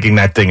because I'm thinking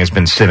that thing has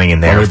been sitting in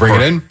there. Want me to bring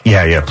it in?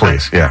 Yeah,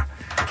 please. Yeah.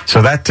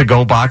 So that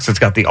to-go box that's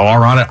got the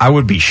R on it, I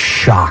would be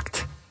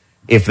shocked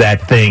if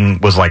that thing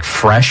was like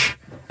fresh.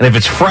 And if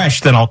it's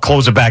fresh, then I'll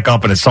close it back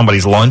up and it's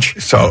somebody's lunch.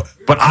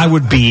 But I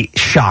would be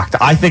shocked.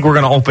 I think we're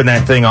going to open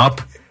that thing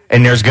up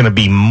and there's going to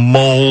be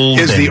mold.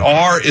 Is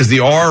the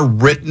R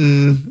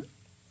written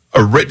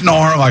a written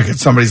R, like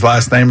it's somebody's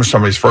last name or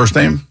somebody's first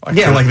name?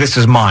 Like this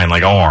is mine,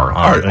 like R.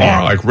 R,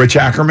 like Rich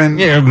Ackerman?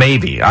 Yeah,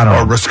 maybe. I don't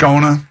know. Or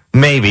Rascona?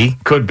 Maybe.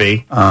 Could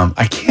be.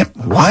 I can't.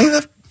 Why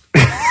the?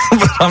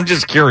 But I'm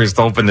just curious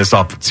to open this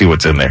up and see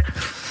what's in there.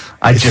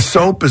 It's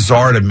so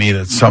bizarre to me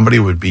that somebody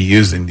would be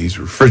using these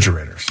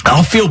refrigerators.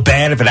 I'll feel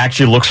bad if it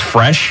actually looks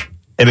fresh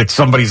and it's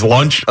somebody's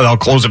lunch, and I'll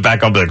close it back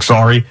up and be like,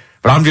 sorry.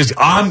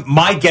 But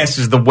my guess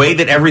is the way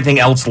that everything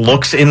else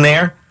looks in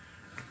there.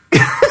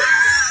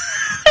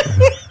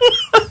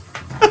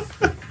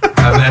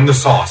 And the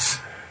sauce.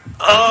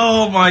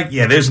 Oh my!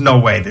 Yeah, there's no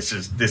way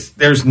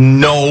there's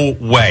no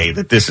way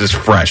that this is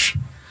fresh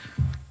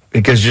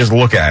because just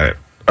look at it.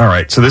 All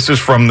right, so this is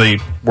from the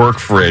work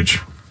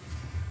fridge.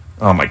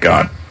 Oh my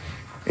God,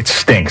 it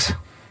stinks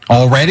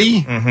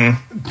already. Mm-hmm.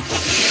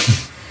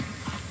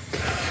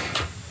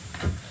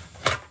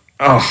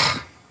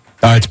 Oh,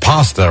 it's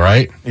pasta,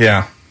 right?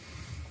 Yeah,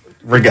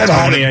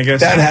 rigatoni. I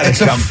guess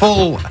it's a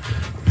full.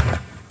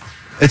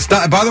 It's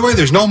not. By the way,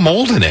 there's no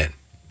mold in it.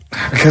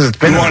 Because it's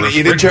been. You want to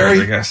eat it,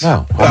 Jerry? I guess.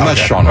 No, I'm not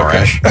Sean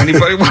Marash.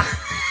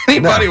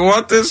 Anybody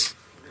want this?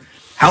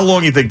 How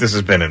long do you think this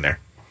has been in there?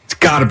 It's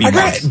got to be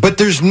months. But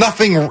there's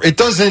nothing. It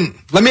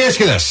doesn't. Let me ask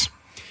you this: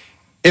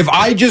 if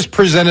I just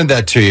presented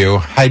that to you,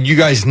 had you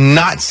guys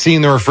not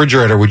seen the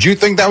refrigerator, would you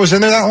think that was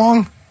in there that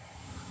long?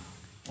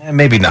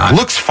 Maybe not. It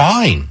looks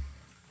fine.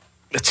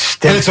 It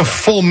stinks. And it's a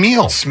full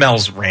meal. It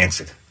smells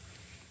rancid.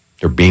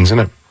 There are beans in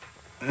it?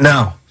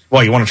 No.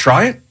 Well, you want to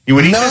try it? You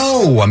would eat this?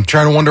 No, I'm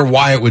trying to wonder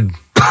why it would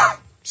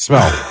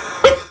smell.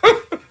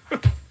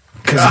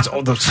 Because it's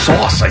all the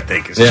sauce, I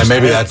think. Yeah,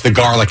 maybe that's the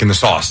garlic in the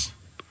sauce.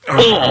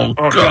 Oh,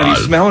 God. You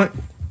smell it?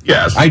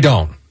 Yes. I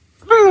don't.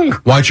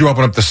 Why'd you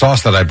open up the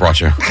sauce that I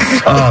brought you?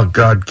 Oh,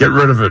 God. Get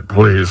rid of it,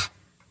 please.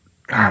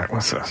 All right,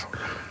 what's this?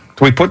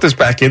 Do we put this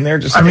back in there?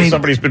 Just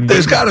somebody's been.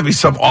 There's got to be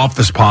some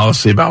office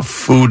policy about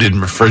food in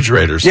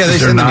refrigerators. Yeah, they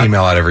send an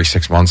email out every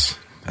 6 months,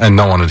 and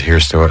no one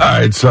adheres to it. All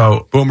right,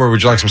 so Boomer,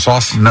 would you like some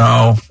sauce?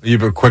 No.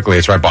 Quickly,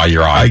 it's right by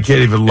your eye. I can't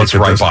even look it's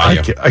at right this. by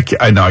you.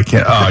 I know. I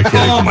can't. Oh, I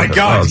can't. Oh my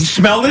God! You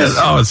smell this?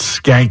 Oh, it's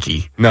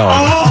skanky. No.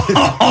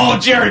 Oh,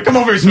 Jerry, come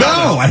over here.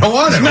 Smell this. I don't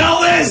want it.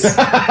 Smell this.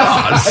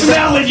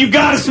 Smell it. You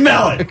got to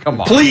smell it.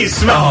 Come on. Please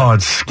smell it. Oh,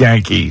 it's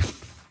skanky.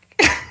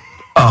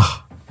 Oh.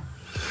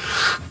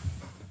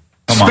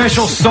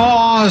 Special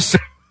sauce.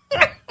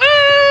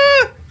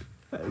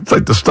 It's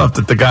like the stuff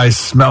that the guys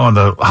smell on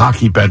the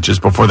hockey benches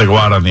before they go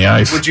out on the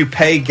ice. Would you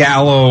pay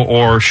Gallo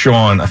or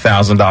Sean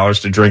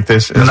 $1,000 to drink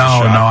this? No,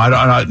 I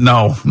don't.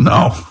 No.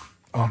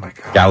 Oh my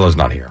God, Gallo's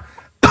not here.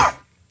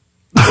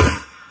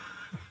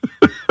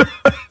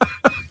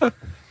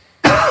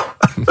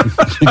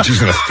 You're just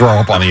gonna throw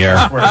up on the air.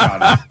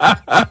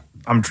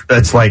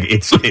 It's like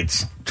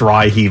it's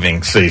dry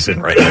heaving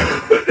season right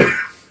now.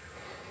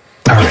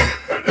 All right.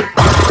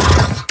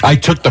 I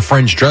took the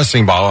French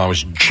dressing bottle and I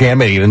was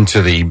jamming it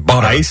into the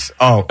butter. Ice?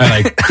 Oh.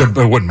 And it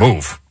wouldn't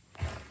move.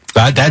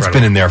 That's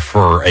been in there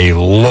for a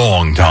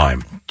long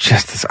time.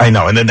 I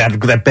know. And then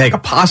that bag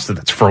of pasta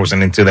that's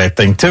frozen into that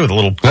thing, too. The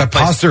little. Was that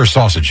pasta or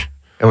sausage?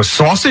 It was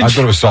sausage? I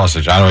thought it was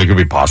sausage. I don't know. It could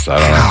be pasta. I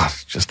don't know. God,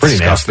 just pretty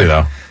disgusting.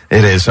 nasty, though.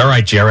 It is. All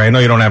right, Jerry. I know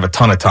you don't have a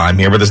ton of time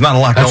here, but there's not a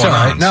lot going on. That's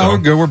all right. No, we're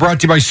good. We're brought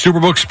to you by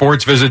Superbook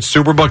Sports. Visit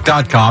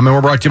superbook.com. And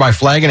we're brought to you by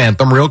Flag and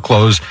Anthem, real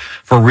clothes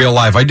for real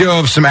life. I do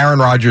have some Aaron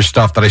Rodgers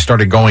stuff that I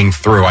started going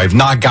through. I've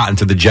not gotten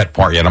to the Jet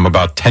part yet. I'm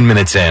about 10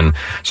 minutes in.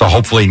 So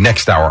hopefully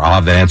next hour I'll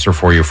have that answer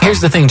for you.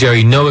 Here's the thing,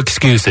 Jerry. No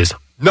excuses.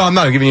 No, I'm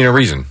not giving you a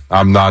reason.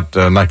 I'm not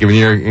giving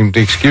you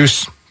the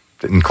excuse.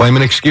 Didn't claim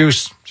an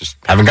excuse. Just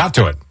haven't got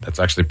to it. That's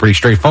actually pretty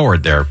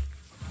straightforward there.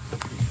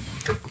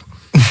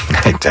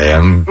 I tell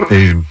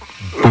you,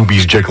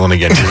 boobies jiggling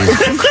again.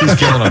 He's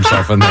killing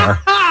himself in there.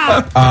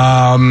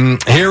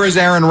 Here is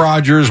Aaron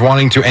Rodgers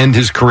wanting to end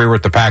his career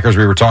with the Packers.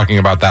 We were talking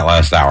about that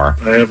last hour.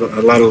 I have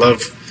a lot of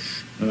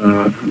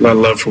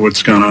love for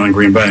what's going on in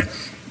Green Bay,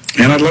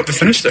 and I'd love to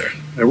finish there.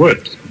 I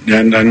would,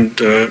 and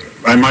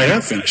I might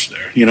have finished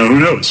there. You know, who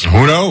knows?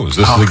 Who knows?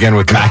 This is again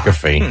with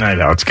McAfee. I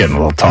know it's getting a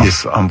little tough.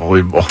 It's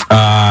unbelievable.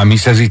 He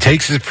says he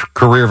takes his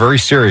career very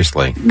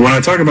seriously. When I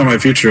talk about my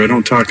future, I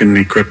don't talk in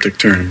any cryptic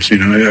terms. You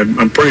know,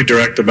 I'm pretty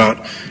direct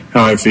about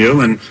how I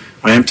feel, and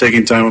I am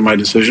taking time with my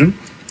decision,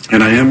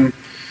 and I am,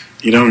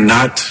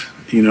 not,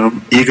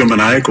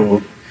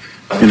 egomaniacal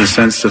in a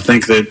sense to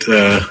think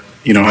that,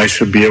 I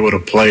should be able to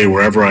play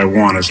wherever I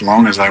want, as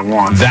long as I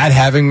want. That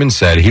having been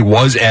said, he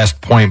was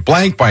asked point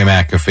blank by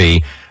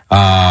McAfee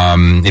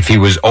if he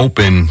was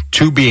open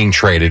to being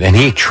traded, and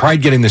he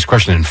tried getting this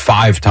question in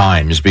 5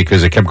 times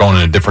because it kept going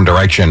in a different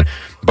direction.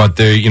 But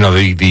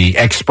the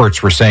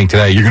experts were saying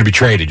today, you're going to be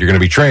traded. You're going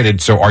to be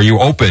traded. So are you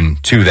open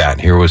to that?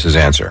 Here was his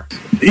answer.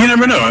 You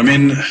never know. I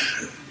mean,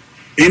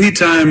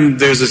 anytime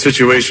there's a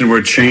situation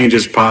where change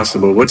is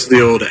possible, what's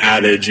the old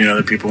adage,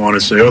 that people want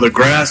to say, the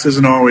grass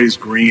isn't always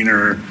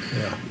greener,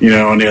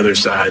 on the other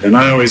side. And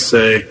I always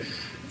say,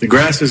 the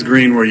grass is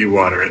green where you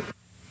water it.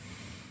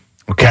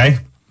 Okay.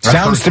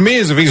 Sounds to me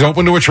as if he's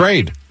open to a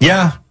trade.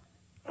 Yeah.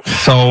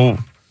 So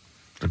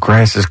the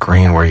grass is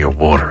green where you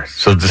water it.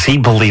 So does he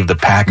believe the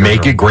Packers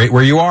make it great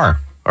where you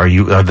are? Are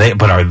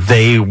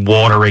they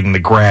watering the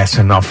grass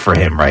enough for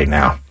him right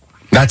now?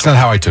 That's not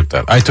how I took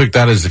that. I took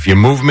that as if you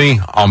move me,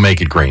 I'll make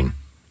it green.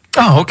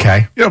 Oh,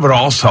 okay. Yeah, but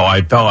also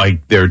I felt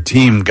like their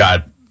team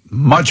got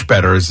much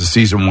better as the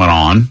season went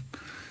on.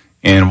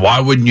 And why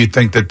wouldn't you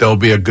think that they'll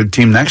be a good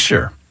team next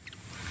year?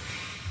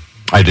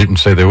 I didn't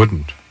say they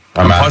wouldn't.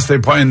 Plus, they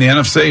play in the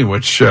NFC,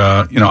 which,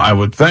 I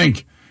would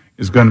think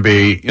is going to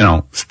be,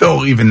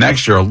 still even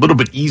next year, a little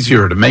bit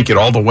easier to make it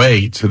all the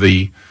way to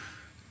the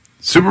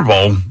Super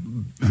Bowl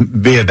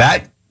via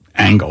that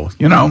angle,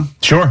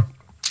 Sure.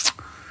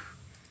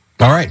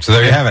 All right, so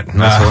there you have it.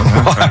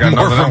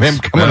 More from him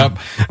coming up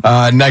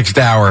next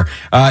hour.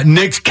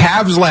 Knicks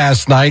Cavs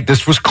last night.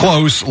 This was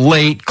close,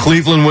 late.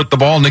 Cleveland with the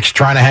ball. Knicks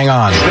trying to hang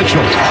on.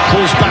 Mitchell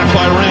pulls back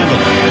by Randall.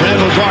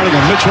 Randall guarding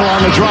him. Mitchell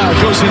on the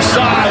drive. Goes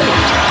inside.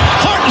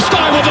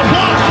 Hartenstein with a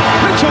block.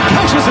 Mitchell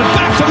catches it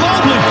back to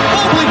Mobley.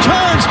 Mobley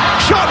turns.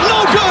 Shot no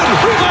good.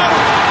 Rebound.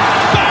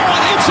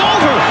 Barrett, it's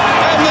over.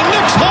 And the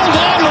Knicks hold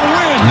on to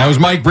win. And that was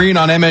Mike Breen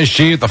on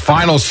MSG at the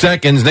final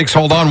seconds. Knicks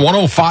hold on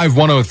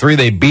 105-103.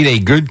 They beat a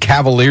good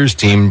Cavaliers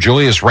team.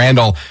 Julius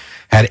Randle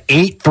had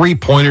 8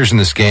 3-pointers in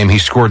this game. He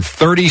scored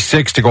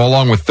 36 to go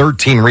along with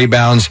 13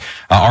 rebounds.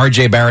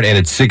 R.J. Barrett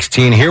added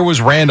 16. Here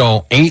was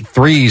Randle, 8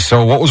 threes.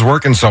 So what was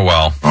working so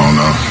well? I don't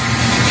know.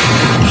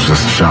 It was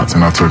just the shots,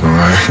 and I took them,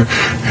 right?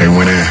 They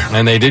went in.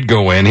 And they did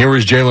go in. Here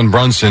was Jalen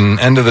Brunson.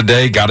 End of the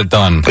day, got it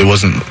done. It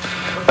wasn't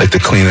like the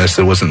cleanest.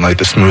 It wasn't like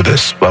the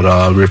smoothest.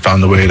 But we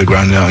found a way to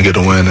grind it out and get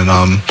a win.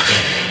 And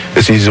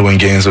it's easy to win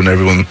games when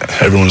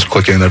everyone's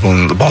clicking,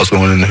 the ball's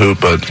going in the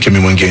hoop. But can we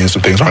win games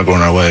when things aren't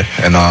going our way?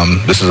 And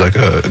this is like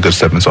a good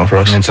stepping stone for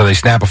us. And so they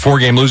snap a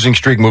 4-game losing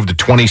streak, moved to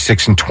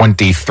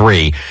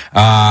 26-23.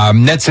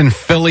 Nets in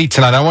Philly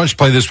tonight. I want to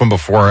play this one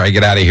before I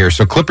get out of here.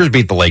 So Clippers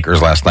beat the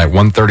Lakers last night,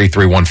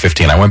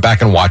 133-115. I went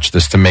back and watched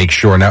this to make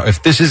sure. Now,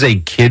 if this is a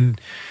kid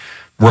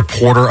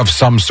reporter of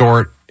some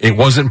sort, it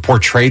wasn't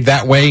portrayed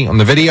that way on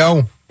the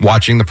video.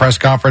 Watching the press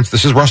conference,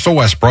 this is Russell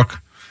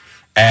Westbrook.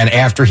 And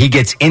after he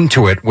gets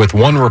into it with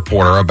one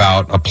reporter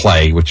about a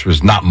play, which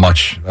was not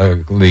much,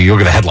 you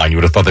look at the headline, you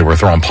would have thought they were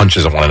throwing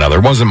punches at one another.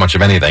 It wasn't much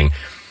of anything.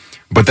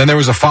 But then there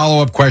was a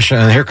follow-up question,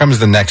 and here comes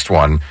the next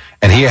one.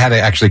 And he had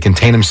to actually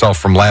contain himself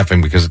from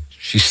laughing because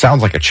she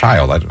sounds like a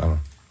child. I don't know.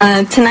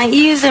 Tonight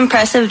you used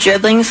impressive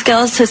dribbling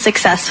skills to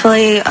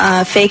successfully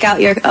fake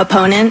out your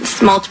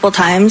opponents multiple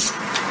times.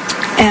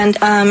 And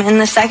in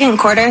the second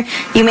quarter,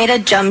 you made a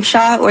jump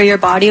shot where your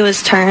body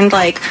was turned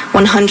like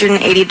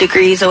 180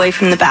 degrees away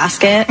from the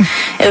basket.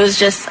 It was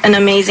just an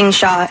amazing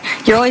shot.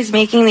 You're always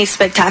making these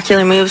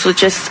spectacular moves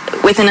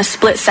within a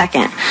split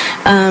second.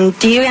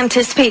 Do you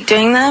anticipate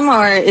doing them,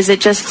 or is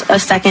it just a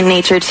second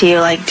nature to you?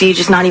 Like, do you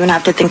just not even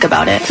have to think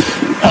about it?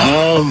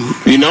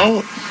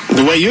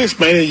 The way you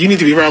explain it, you need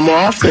to be around more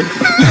often.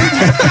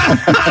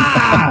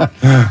 I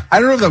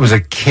don't know if that was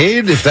a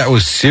kid, if that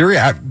was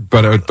serious,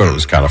 but it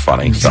was kind of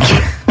funny. So.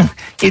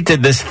 You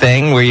did this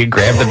thing where you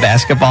grabbed the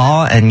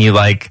basketball and you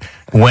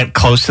went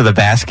close to the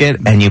basket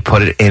and you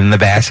put it in the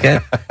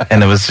basket,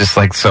 and it was just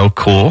so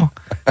cool.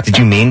 Did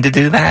you mean to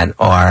do that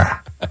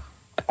or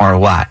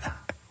what?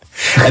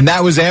 And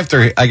that was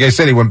after, like I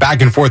said, he went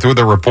back and forth with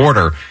a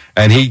reporter,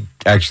 and he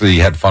actually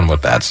had fun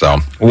with that. So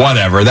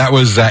whatever. That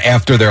was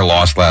after their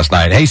loss last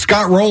night. Hey,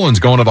 Scott Rowland's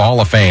going to the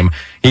Hall of Fame.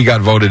 He got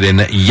voted in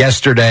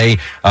yesterday.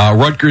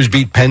 Rutgers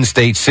beat Penn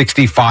State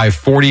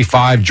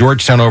 65-45.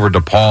 Georgetown over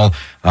DePaul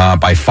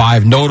by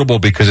 5. Notable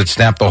because it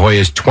snapped the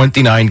Hoyas'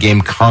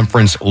 29-game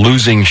conference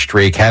losing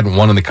streak. Hadn't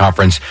won in the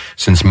conference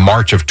since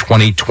March of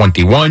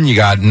 2021. You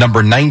got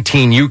number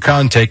 19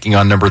 UConn taking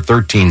on number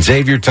 13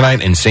 Xavier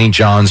tonight, and St.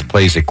 John's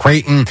plays at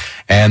Creighton.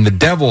 And the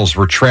Devils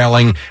were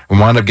trailing and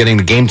wound up getting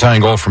the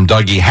game-tying goal from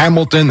Dougie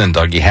Hamilton. Then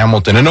Dougie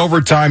Hamilton in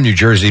overtime. New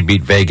Jersey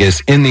beat Vegas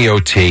in the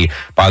OT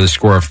by the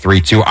score of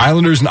 3-2.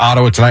 Islanders in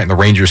Ottawa tonight, and the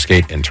Rangers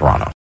skate in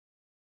Toronto.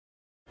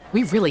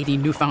 We really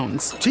need new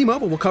phones.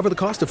 T-Mobile will cover the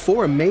cost of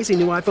 4 amazing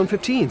new iPhone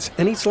 15s,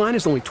 and each line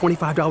is only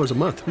 $25 a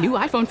month. New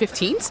iPhone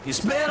 15s? It's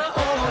better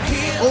over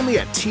here. Only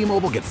at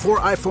T-Mobile, get 4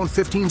 iPhone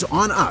 15s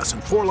on us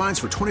and 4 lines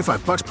for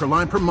 $25 per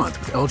line per month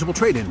with eligible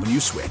trade-in when you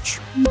switch.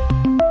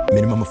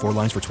 Minimum of 4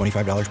 lines for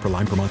 $25 per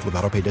line per month with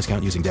autopay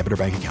discount using debit or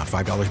bank account.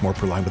 $5 more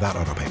per line without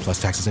autopay,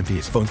 plus taxes and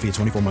fees. Phone fee at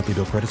 24 monthly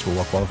bill credits for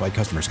well qualified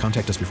customers.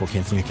 Contact us before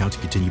canceling account to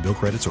continue bill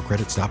credits or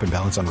credit stop and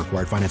balance on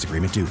required finance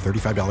agreement due.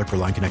 $35 per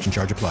line connection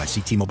charge applies.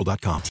 See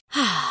T-Mobile.com.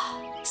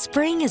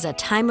 Spring is a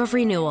time of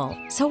renewal,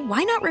 so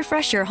why not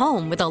refresh your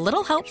home with a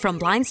little help from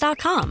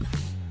Blinds.com?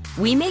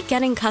 We make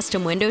getting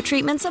custom window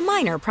treatments a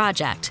minor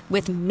project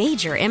with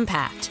major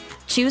impact.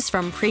 Choose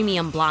from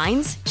premium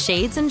blinds,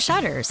 shades, and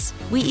shutters.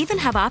 We even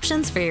have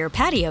options for your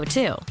patio,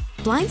 too.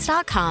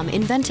 Blinds.com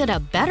invented a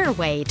better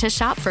way to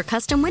shop for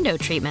custom window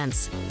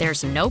treatments.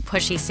 There's no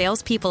pushy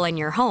salespeople in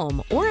your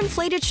home or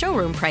inflated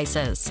showroom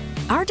prices.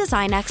 Our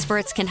design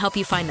experts can help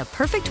you find the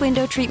perfect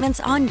window treatments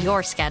on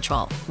your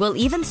schedule. We'll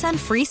even send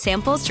free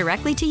samples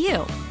directly to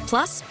you.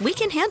 Plus, we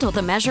can handle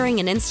the measuring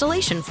and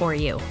installation for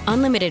you.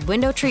 Unlimited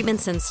window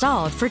treatments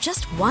installed for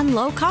just one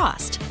low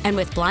cost. And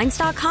with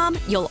Blinds.com,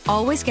 you'll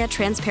always get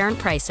transparent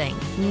pricing.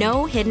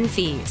 No hidden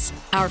fees.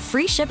 Our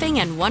free shipping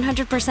and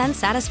 100%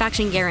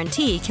 satisfaction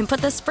guarantee can put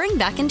the spring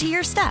back into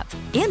your step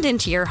and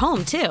into your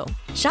home, too.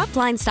 Shop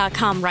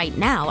Blinds.com right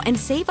now and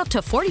save up to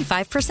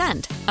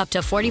 45%. Up to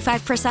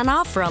 45%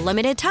 off for a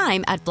limited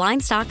time at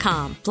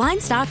Blinds.com.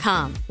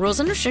 Blinds.com. Rules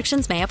and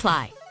restrictions may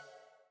apply.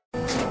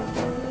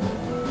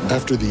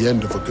 After the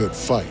end of a good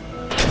fight,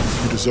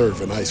 you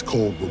deserve an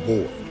ice-cold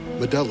reward.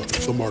 Modelo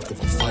is the mark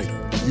of a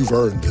fighter. You've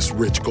earned this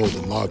rich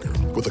golden lager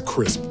with a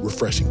crisp,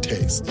 refreshing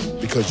taste.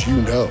 Because you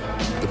know,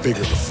 the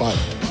bigger the fight,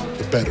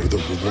 the better the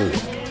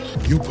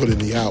reward. You put in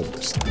the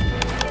hours,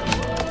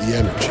 the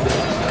energy,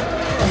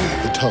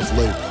 the tough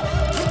labor.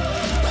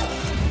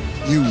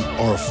 You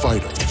are a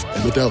fighter,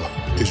 and Modelo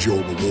is your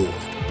reward.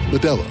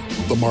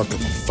 Modelo, the mark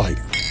of a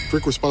fighter.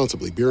 Drink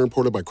responsibly. Beer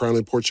imported by Crown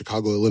Imports,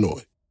 Chicago,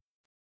 Illinois.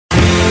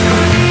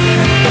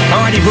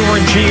 Alrighty, Boomer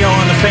and Gio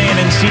on the Fan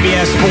and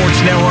CBS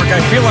Sports Network.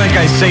 I feel like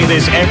I say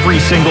this every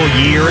single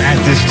year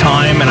at this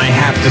time, and I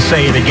have to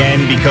say it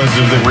again because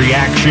of the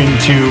reaction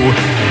to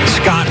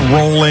Scott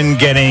Rowland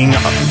getting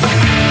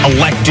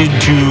elected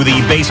to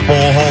the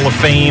Baseball Hall of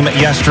Fame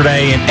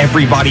yesterday and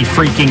everybody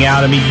freaking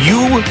out. I mean,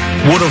 you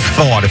would have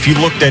thought, if you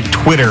looked at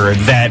Twitter,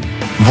 that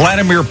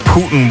Vladimir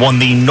Putin won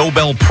the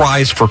Nobel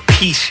Prize for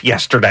Peace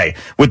yesterday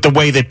with the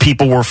way that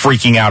people were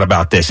freaking out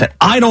about this. And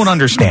I don't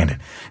understand it.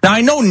 Now,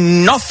 I know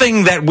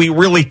nothing that we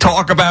really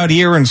talk about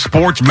here in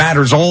sports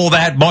matters all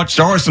that much.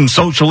 There are some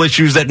social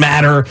issues that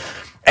matter.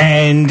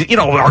 And, you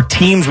know, our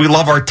teams, we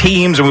love our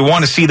teams and we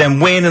want to see them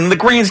win. And in the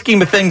grand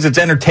scheme of things, it's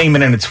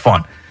entertainment and it's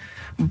fun.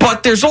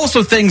 But there's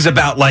also things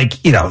about,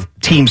 like, you know,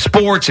 team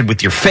sports and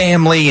with your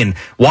family and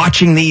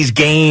watching these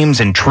games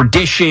and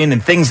tradition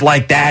and things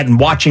like that and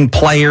watching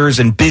players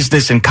and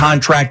business and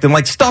contract and,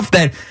 like, stuff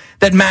that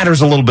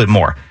matters a little bit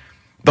more.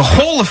 The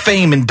Hall of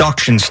Fame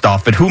induction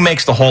stuff and who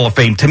makes the Hall of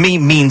Fame, to me,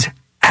 means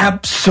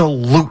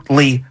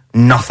absolutely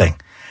nothing.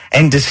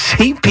 And to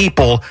see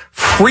people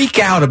freak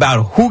out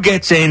about who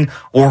gets in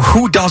or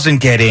who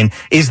doesn't get in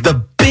is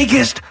the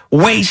biggest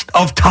waste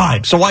of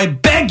time. So I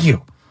beg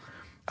you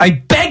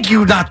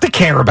not to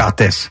care about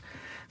this.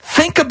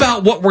 Think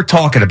about what we're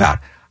talking about.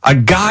 A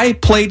guy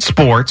played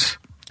sports,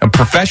 a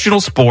professional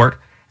sport,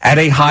 at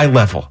a high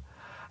level.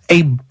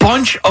 A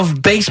bunch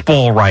of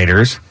baseball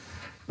writers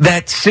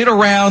that sit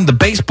around, the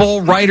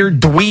baseball writer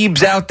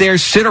dweebs out there,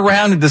 sit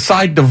around and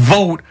decide to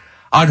vote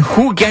on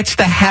who gets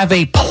to have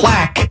a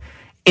plaque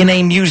in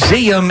a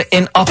museum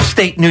in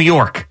upstate New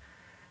York.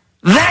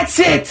 That's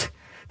it.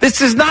 This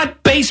is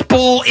not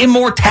baseball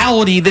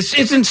immortality. This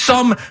isn't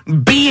some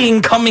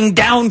being coming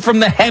down from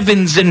the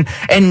heavens and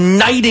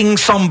knighting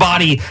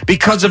somebody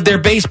because of their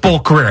baseball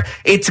career.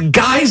 It's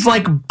guys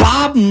like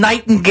Bob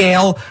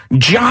Nightingale,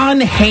 John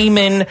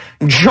Heyman,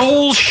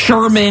 Joel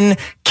Sherman,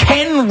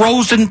 Ken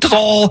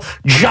Rosenthal,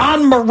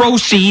 John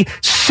Morosi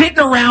sitting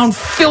around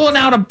filling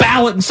out a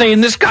ballot and saying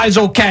this guy's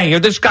okay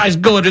or this guy's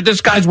good or this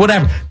guy's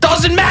whatever.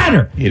 Doesn't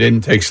matter. He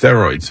didn't take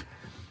steroids.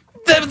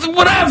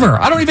 Whatever.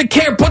 I don't even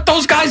care. Put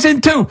those guys in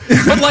too.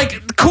 But,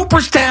 like,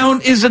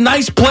 Cooperstown is a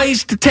nice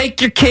place to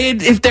take your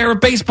kid if they're a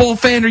baseball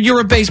fan or you're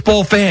a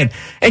baseball fan.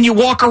 And you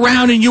walk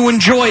around and you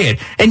enjoy it.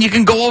 And you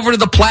can go over to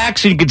the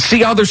plaques and you can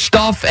see other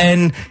stuff.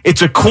 And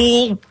it's a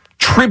cool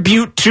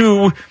tribute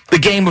to the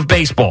game of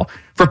baseball.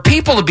 For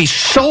people to be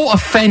so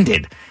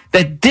offended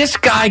that this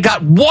guy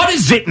got, what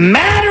does it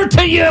matter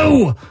to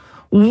you?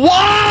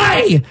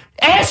 Why?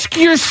 Ask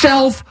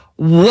yourself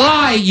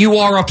why you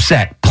are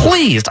upset.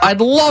 Please,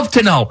 I'd love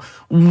to know.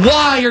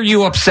 Why are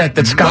you upset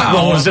that Scott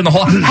Rowland is in the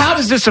Hall? How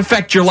does this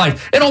affect your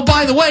life? And, oh,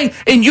 by the way,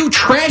 in you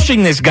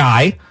trashing this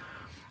guy,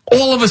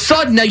 all of a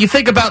sudden, now you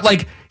think about,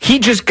 like, he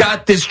just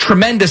got this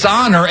tremendous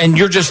honor and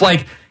you're just,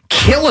 like,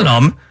 killing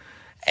him.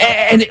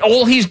 And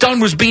all he's done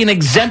was be an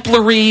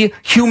exemplary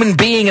human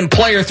being and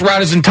player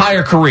throughout his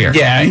entire career.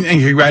 Yeah, and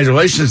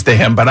congratulations to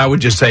him. But I would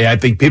just say I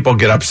think people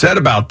get upset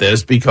about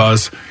this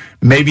because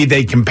maybe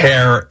they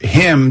compare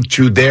him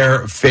to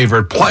their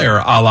favorite player,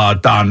 a la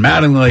Don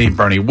Mattingly,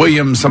 Bernie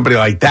Williams, somebody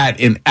like that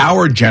in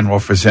our general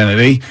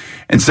vicinity,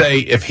 and say,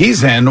 if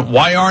he's in,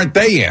 why aren't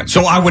they in?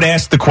 So I would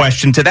ask the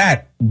question to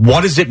that.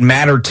 What does it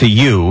matter to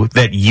you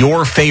that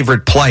your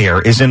favorite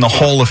player is in the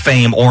Hall of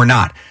Fame or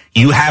not?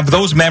 You have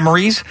those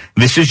memories.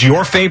 This is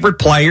your favorite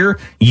player.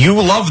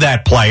 You love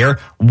that player.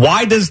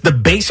 Why does the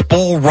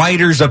baseball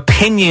writer's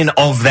opinion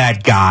of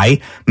that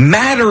guy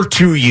matter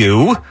to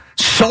you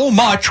so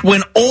much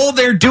when all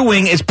they're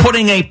doing is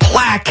putting a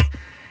plaque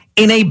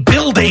in a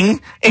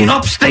building in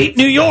upstate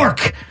New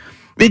York?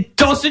 It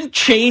doesn't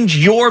change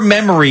your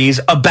memories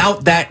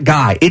about that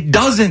guy. It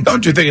doesn't.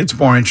 Don't you think it's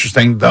more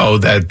interesting, though,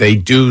 that they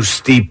do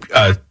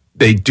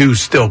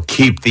still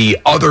keep the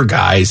other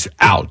guys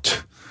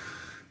out?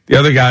 The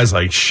other guys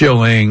like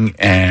Schilling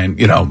and,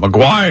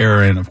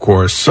 McGuire and, of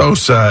course,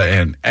 Sosa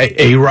and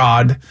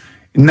A-Rod.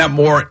 Isn't that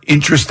more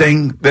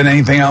interesting than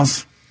anything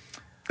else?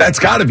 That's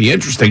got to be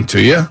interesting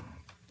to you.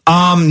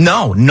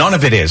 No, none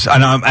of it is.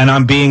 And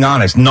I'm being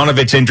honest. None of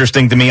it's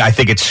interesting to me. I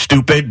think it's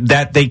stupid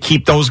that they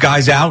keep those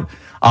guys out.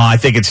 I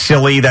think it's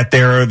silly that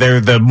they're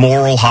the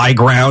moral high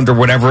ground or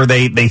whatever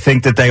they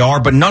think that they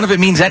are. But none of it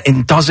means that.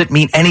 It doesn't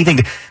mean anything.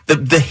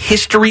 The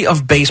history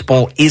of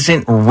baseball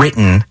isn't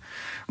written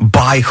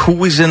by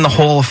who is in the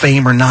Hall of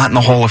Fame or not in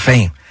the Hall of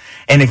Fame.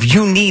 And if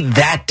you need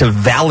that to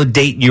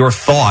validate your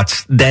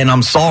thoughts, then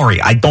I'm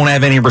sorry. I don't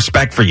have any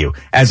respect for you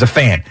as a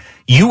fan.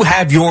 You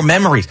have your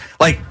memories.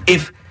 Like,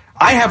 if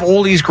I have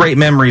all these great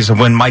memories of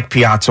when Mike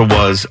Piazza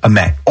was a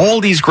Met, all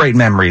these great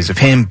memories of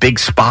him, big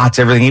spots,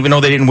 everything, even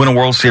though they didn't win a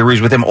World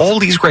Series with him, all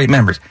these great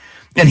memories.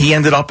 And he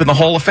ended up in the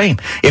Hall of Fame.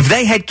 If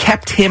they had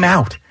kept him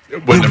out,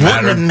 it wouldn't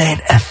have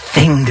meant a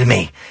thing to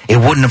me. It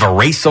wouldn't have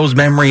erased those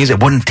memories.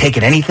 It wouldn't have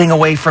taken anything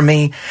away from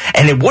me.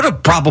 And it would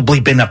have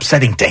probably been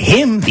upsetting to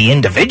him, the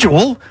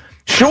individual.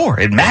 Sure,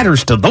 it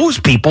matters to those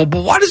people,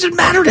 but why does it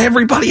matter to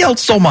everybody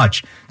else so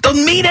much?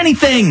 Doesn't mean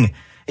anything.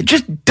 It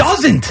just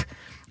doesn't.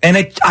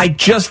 And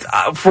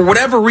for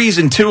whatever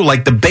reason, too,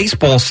 like the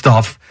baseball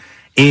stuff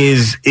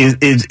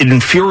it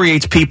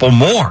infuriates people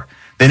more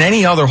than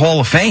any other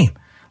Hall of Fame.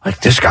 Like,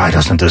 this guy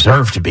doesn't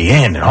deserve to be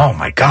in. And, oh,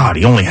 my God,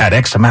 he only had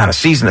X amount of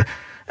seasons.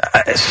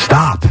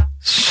 Stop.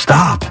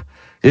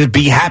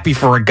 Be happy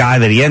for a guy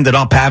that he ended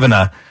up having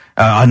a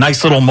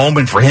nice little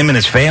moment for him and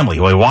his family.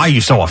 Why are you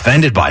so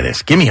offended by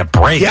this? Give me a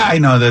break. Yeah, I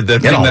know. The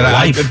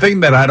thing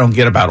that I don't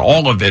get about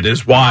all of it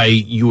is why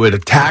you would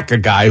attack a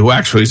guy who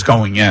actually is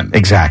going in.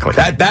 Exactly.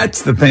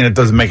 That's the thing that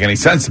doesn't make any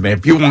sense to me.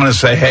 If you want to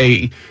say,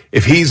 hey,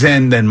 if he's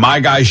in, then my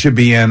guy should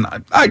be in,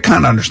 I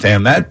kind of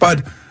understand that.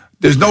 But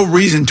there's no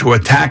reason to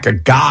attack a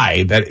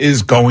guy that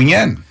is going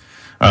in.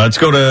 Let's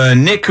go to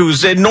Nick,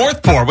 who's in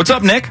Northport. What's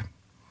up, Nick?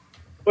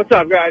 What's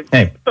up, guys?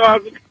 Hey. So,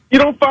 you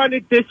don't find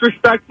it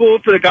disrespectful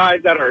to the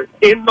guys that are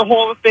in the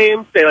Hall of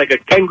Fame, say like a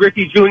Ken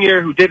Griffey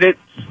Jr. who did it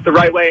the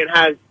right way and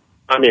has,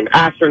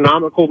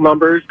 astronomical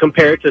numbers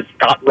compared to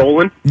Scott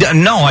Rowland?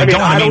 No, I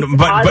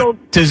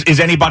don't. Is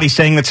anybody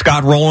saying that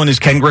Scott Rowland is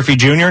Ken Griffey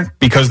Jr.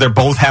 because they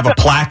both have a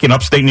plaque in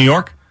upstate New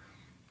York?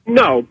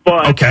 No,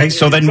 but... Okay,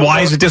 so then why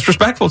is it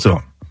disrespectful to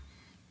him?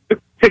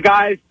 To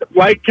guys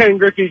like Ken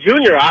Griffey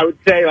Jr., I would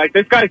say, like,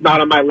 this guy's not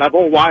on my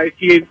level. Why is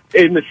he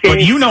in the same...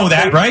 But you know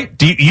that, right?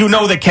 Do you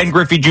know that Ken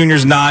Griffey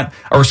Jr.'s not,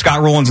 or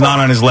Scott Rowland's not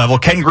on his level?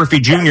 Ken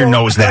Griffey Jr.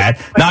 knows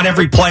that. Not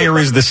every player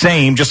is the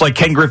same, just like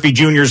Ken Griffey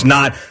Jr.'s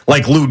not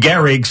like Lou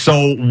Gehrig.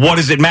 So what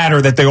does it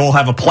matter that they all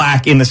have a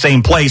plaque in the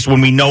same place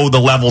when we know the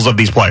levels of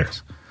these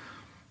players?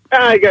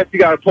 I guess you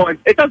got a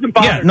point. It doesn't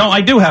bother me. Yeah, no, I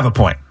do have a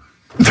point.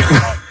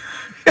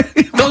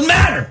 It doesn't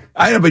matter.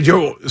 I know, but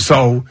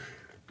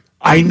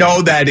I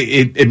know that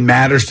it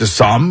matters to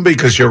some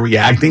because you're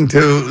reacting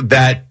to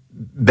that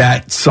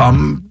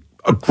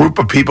a group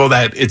of people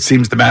that it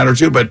seems to matter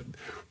to, but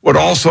what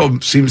also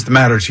seems to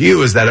matter to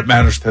you is that it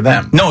matters to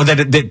them. No,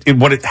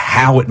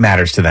 how it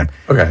matters to them.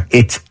 Okay.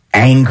 It's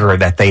anger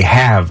that they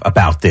have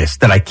about this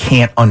that I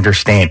can't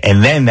understand.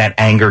 And then that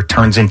anger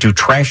turns into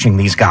trashing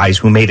these guys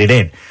who made it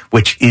in,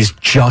 which is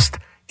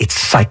it's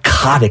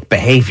psychotic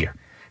behavior.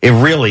 It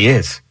really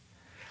is.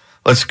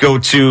 Let's go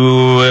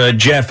to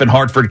Jeff in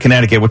Hartford,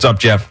 Connecticut. What's up,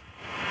 Jeff?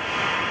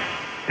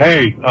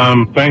 Hey,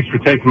 thanks for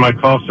taking my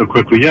call so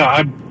quickly.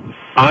 Yeah,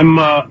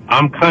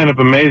 I'm kind of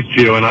amazed,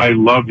 Gio, and I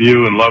love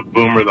you and love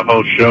Boomer, the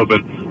whole show, but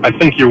I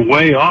think you're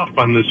way off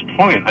on this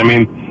point. I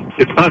mean,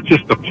 it's not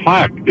just the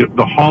plaque.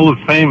 The Hall of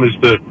Fame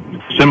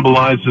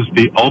symbolizes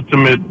the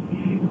ultimate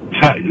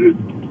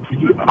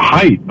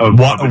height of...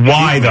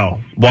 Why,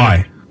 though?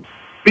 Why?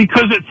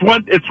 Because it's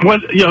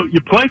what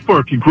you play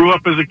for. If you grew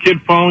up as a kid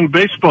following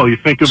baseball, you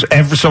think of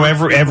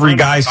every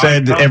guy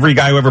said every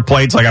guy who ever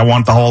played's like, I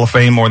want the Hall of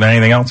Fame more than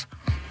anything else.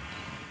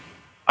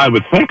 I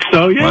would think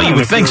so. Yeah. Well, you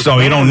would think so.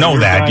 You don't know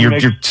that. You're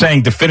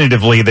saying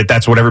definitively that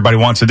that's what everybody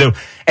wants to do,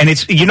 and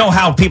it's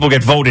how people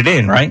get voted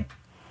in, right?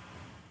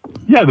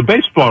 Yeah, the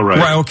baseball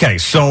rights. Right. Okay.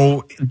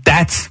 So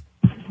that's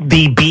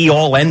the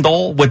be-all,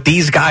 end-all, what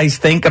these guys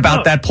think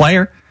about that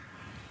player?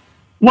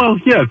 Well,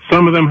 yeah,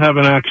 some of them have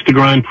an axe to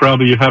grind.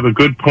 Probably you have a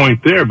good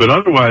point there. But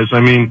otherwise,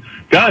 I mean,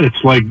 God,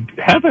 it's like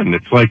heaven.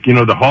 It's like,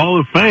 the Hall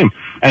of Fame.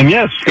 And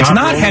yes, it's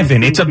not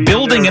heaven. It's a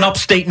building in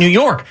upstate New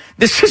York.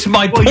 This is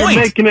my point. You're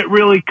making it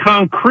really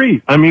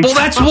concrete. I mean, well,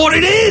 that's what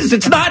it is.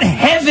 It's not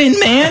heaven,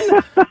 man.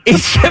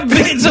 It's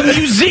a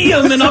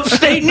museum in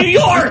upstate New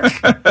York.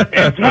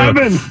 It's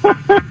heaven.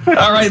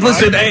 All right,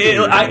 listen,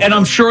 and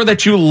I'm sure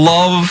that you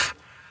love.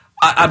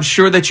 I'm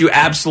sure that you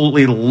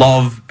absolutely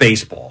love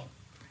baseball,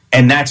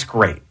 and that's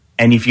great.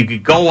 And if you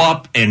could go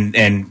up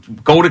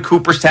and go to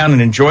Cooperstown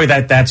and enjoy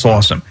that, that's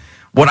awesome.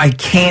 What I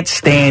can't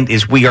stand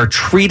is we are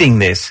treating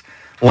this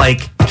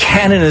like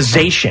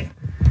canonization.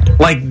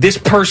 Like this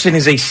person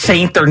is a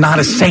saint or not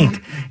a saint.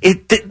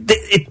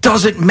 It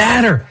doesn't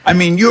matter. I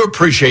mean, you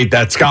appreciate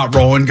that Scott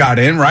Rowland got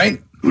in, right?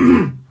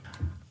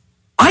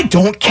 I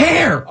don't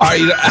care.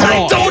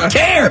 I don't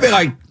care.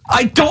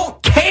 I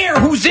don't care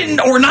who's in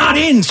or not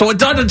in. So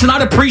it's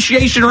not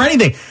appreciation or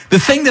anything. The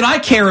thing that I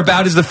care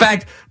about is the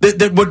fact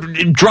that what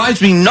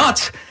drives me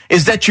nuts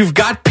is that you've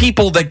got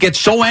people that get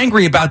so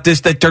angry about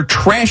this that they're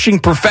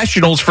trashing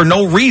professionals for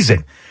no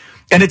reason.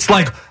 And it's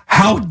like,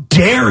 how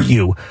dare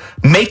you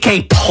make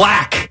a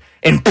plaque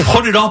and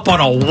put it up on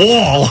a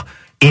wall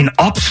in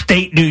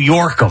upstate New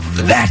York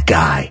of that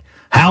guy?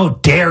 How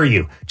dare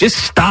you? Just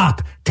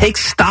stop. Take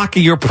stock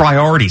of your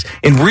priorities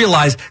and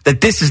realize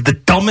that this is the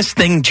dumbest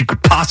thing that you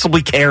could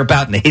possibly care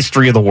about in the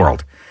history of the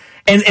world.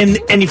 And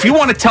if you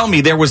want to tell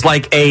me there was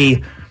like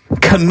a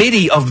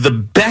committee of the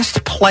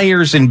best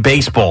players in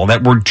baseball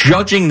that were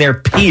judging their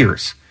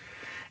peers,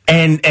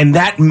 and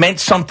that meant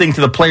something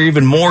to the player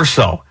even more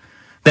so,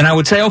 then I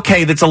would say,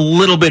 okay, that's a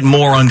little bit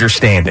more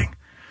understanding.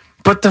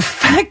 But the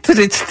fact that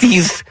it's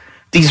these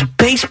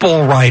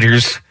baseball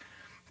writers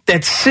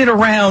that sit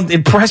around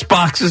in press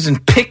boxes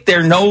and pick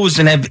their nose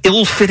and have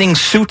ill-fitting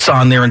suits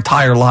on their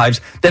entire lives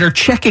that are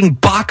checking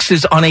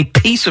boxes on a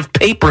piece of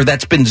paper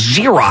that's been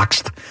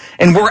Xeroxed,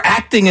 and we're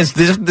acting as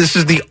this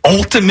is the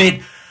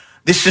ultimate,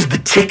 this is the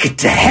ticket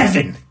to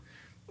heaven.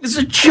 It's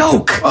a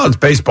joke. Oh, it's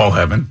baseball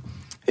heaven.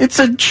 It's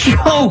a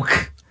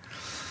joke.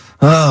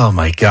 Oh,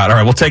 my God. All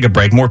right, we'll take a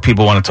break. More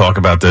people want to talk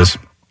about this,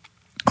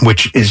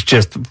 which is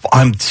just,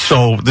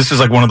 this is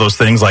like one of those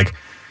things like,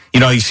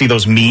 you see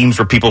those memes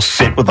where people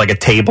sit with like a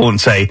table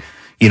and say,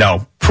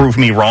 prove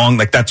me wrong.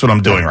 Like that's what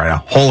I'm doing right now.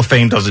 Hall of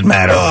Fame doesn't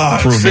matter.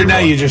 Prove me now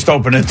wrong. You just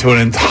open into an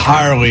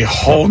entirely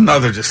whole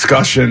nother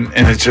discussion,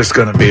 and it's just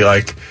going to be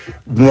like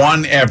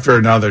one after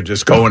another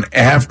just going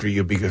after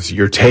you because of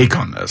your take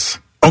on this.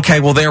 Okay,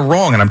 well, they're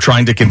wrong, and I'm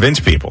trying to convince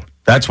people.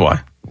 That's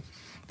why.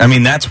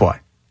 That's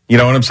why. You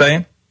know what I'm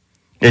saying?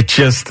 It's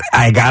just,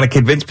 I got to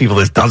convince people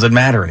this doesn't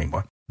matter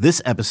anymore.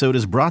 This episode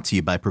is brought to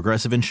you by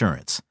Progressive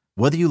Insurance.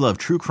 Whether you love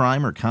true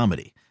crime or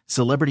comedy,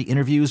 celebrity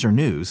interviews or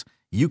news,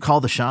 you call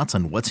the shots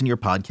on what's in your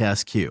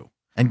podcast queue.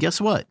 And guess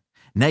what?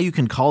 Now you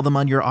can call them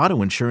on your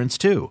auto insurance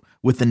too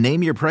with the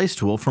Name Your Price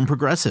tool from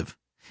Progressive.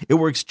 It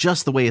works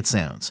just the way it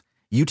sounds.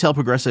 You tell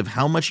Progressive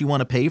how much you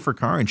want to pay for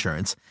car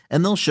insurance,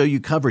 and they'll show you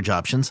coverage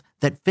options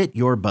that fit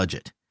your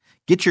budget.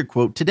 Get your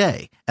quote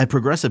today at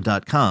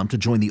Progressive.com to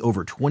join the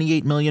over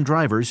 28 million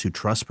drivers who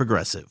trust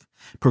Progressive.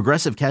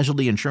 Progressive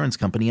Casualty Insurance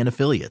Company and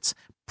Affiliates.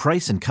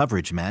 Price and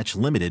coverage match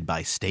limited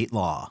by state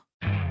law.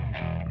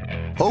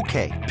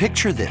 Okay,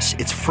 picture this.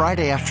 It's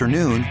Friday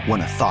afternoon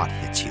when a thought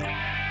hits you.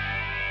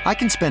 I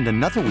can spend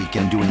another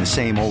weekend doing the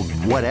same old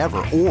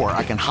whatever, or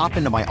I can hop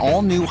into my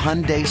all-new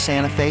Hyundai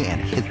Santa Fe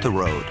and hit the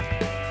road.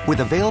 With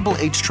available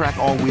H-Track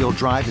all-wheel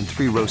drive and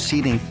 3-row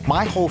seating,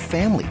 my whole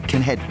family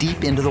can head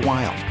deep into the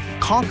wild.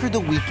 Conquer the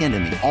weekend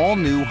in the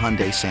all-new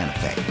Hyundai Santa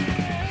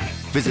Fe.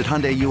 Visit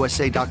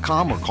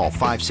HyundaiUSA.com or call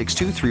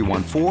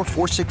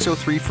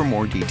 562-314-4603 for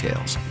more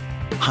details.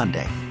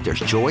 Hyundai, there's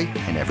joy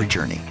in every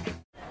journey.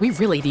 We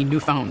really need new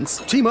phones.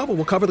 T-Mobile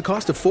will cover the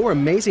cost of 4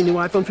 amazing new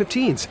iPhone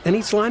 15s, and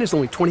each line is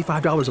only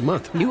 $25 a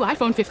month. New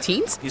iPhone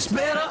 15s? It's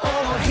better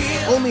over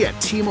here. Only at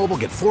T-Mobile,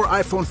 get 4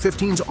 iPhone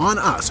 15s on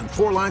us and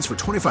 4 lines for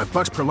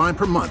 $25 per line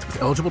per month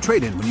with eligible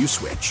trade-in when you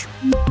switch.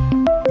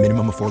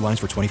 Minimum of 4 lines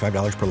for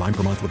 $25 per line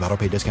per month with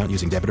autopay discount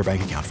using debit or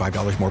bank account.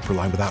 $5 more per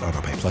line without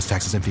autopay, plus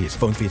taxes and fees.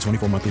 Phone fee at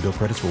 24 monthly bill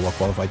credits for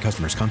well-qualified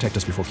customers. Contact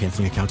us before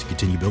canceling account to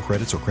continue bill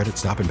credits or credit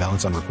stop and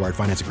balance on required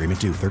finance agreement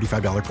due.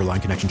 $35 per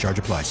line connection charge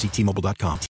applies. See T-Mobile.com.